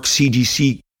the work.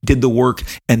 CGC did the work,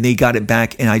 and they got it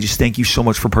back. And I just thank you so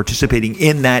much for participating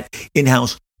in that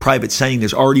in-house private signing.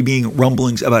 There's already being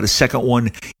rumblings about a second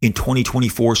one in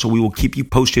 2024. So we will keep you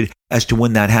posted as to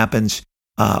when that happens.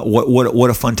 What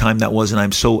a fun time that was. And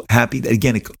I'm so happy that,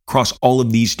 again, across all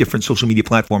of these different social media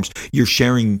platforms, you're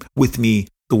sharing with me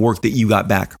the work that you got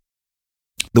back.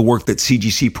 The work that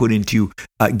CGC put into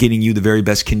getting you the very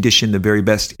best condition, the very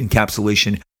best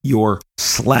encapsulation, your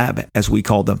slab, as we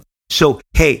call them. So,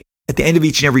 hey, at the end of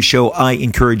each and every show, I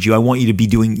encourage you, I want you to be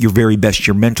doing your very best.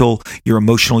 Your mental, your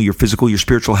emotional, your physical, your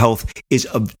spiritual health is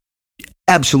of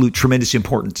absolute tremendous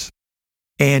importance.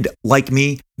 And like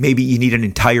me, maybe you need an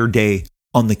entire day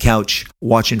on the couch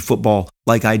watching football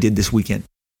like I did this weekend.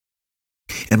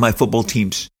 And my football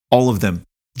teams, all of them,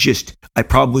 I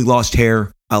probably lost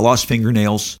hair. I lost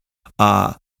fingernails.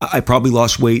 I probably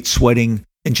lost weight, sweating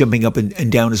and jumping up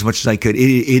and down as much as I could.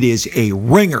 It is a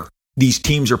ringer these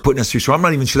teams are putting us through. So I'm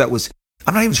not even sure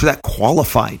that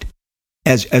qualified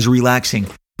as relaxing.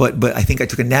 But I think I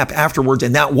took a nap afterwards,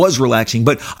 and that was relaxing.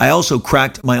 But I also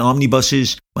cracked my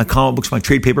omnibuses, my comic books, my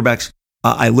trade paperbacks.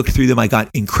 I looked through them. I got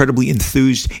incredibly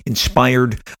enthused,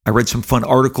 inspired. I read some fun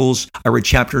articles. I read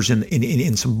chapters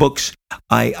in some books.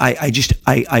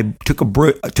 I took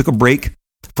a break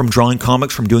from drawing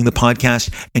comics, from doing the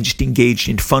podcast, and just engaged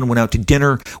in fun. Went out to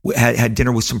dinner, had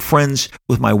dinner with some friends,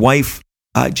 with my wife.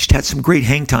 Just had some great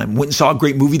hang time. Went and saw a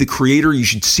great movie, The Creator. You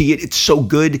should see it. It's so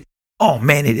good. Oh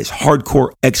man, it is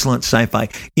hardcore, excellent sci-fi.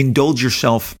 Indulge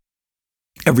yourself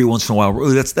every once in a while.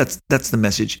 Really, that's the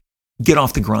message. Get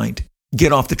off the grind.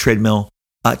 Get off the treadmill.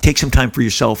 Take some time for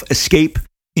yourself. Escape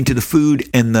into the food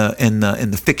and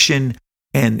the fiction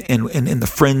and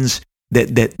the friends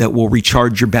that will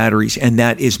recharge your batteries. And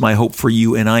that is my hope for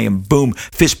you. And I am, boom,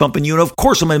 fist bumping you. And of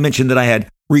course, I'm going to mention that I had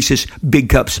Reese's Big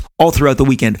Cups all throughout the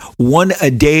weekend. One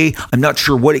a day. I'm not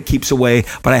sure what it keeps away,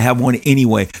 but I have one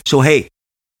anyway. So, hey,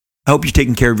 I hope you're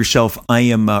taking care of yourself. I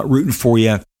am rooting for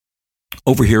you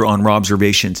over here on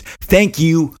Robservations. Thank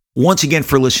you once again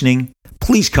for listening.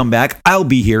 Please come back. I'll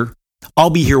be here. I'll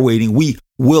be here waiting. We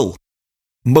will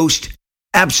most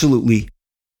absolutely,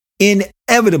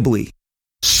 inevitably,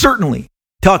 certainly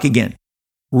talk again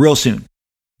real soon.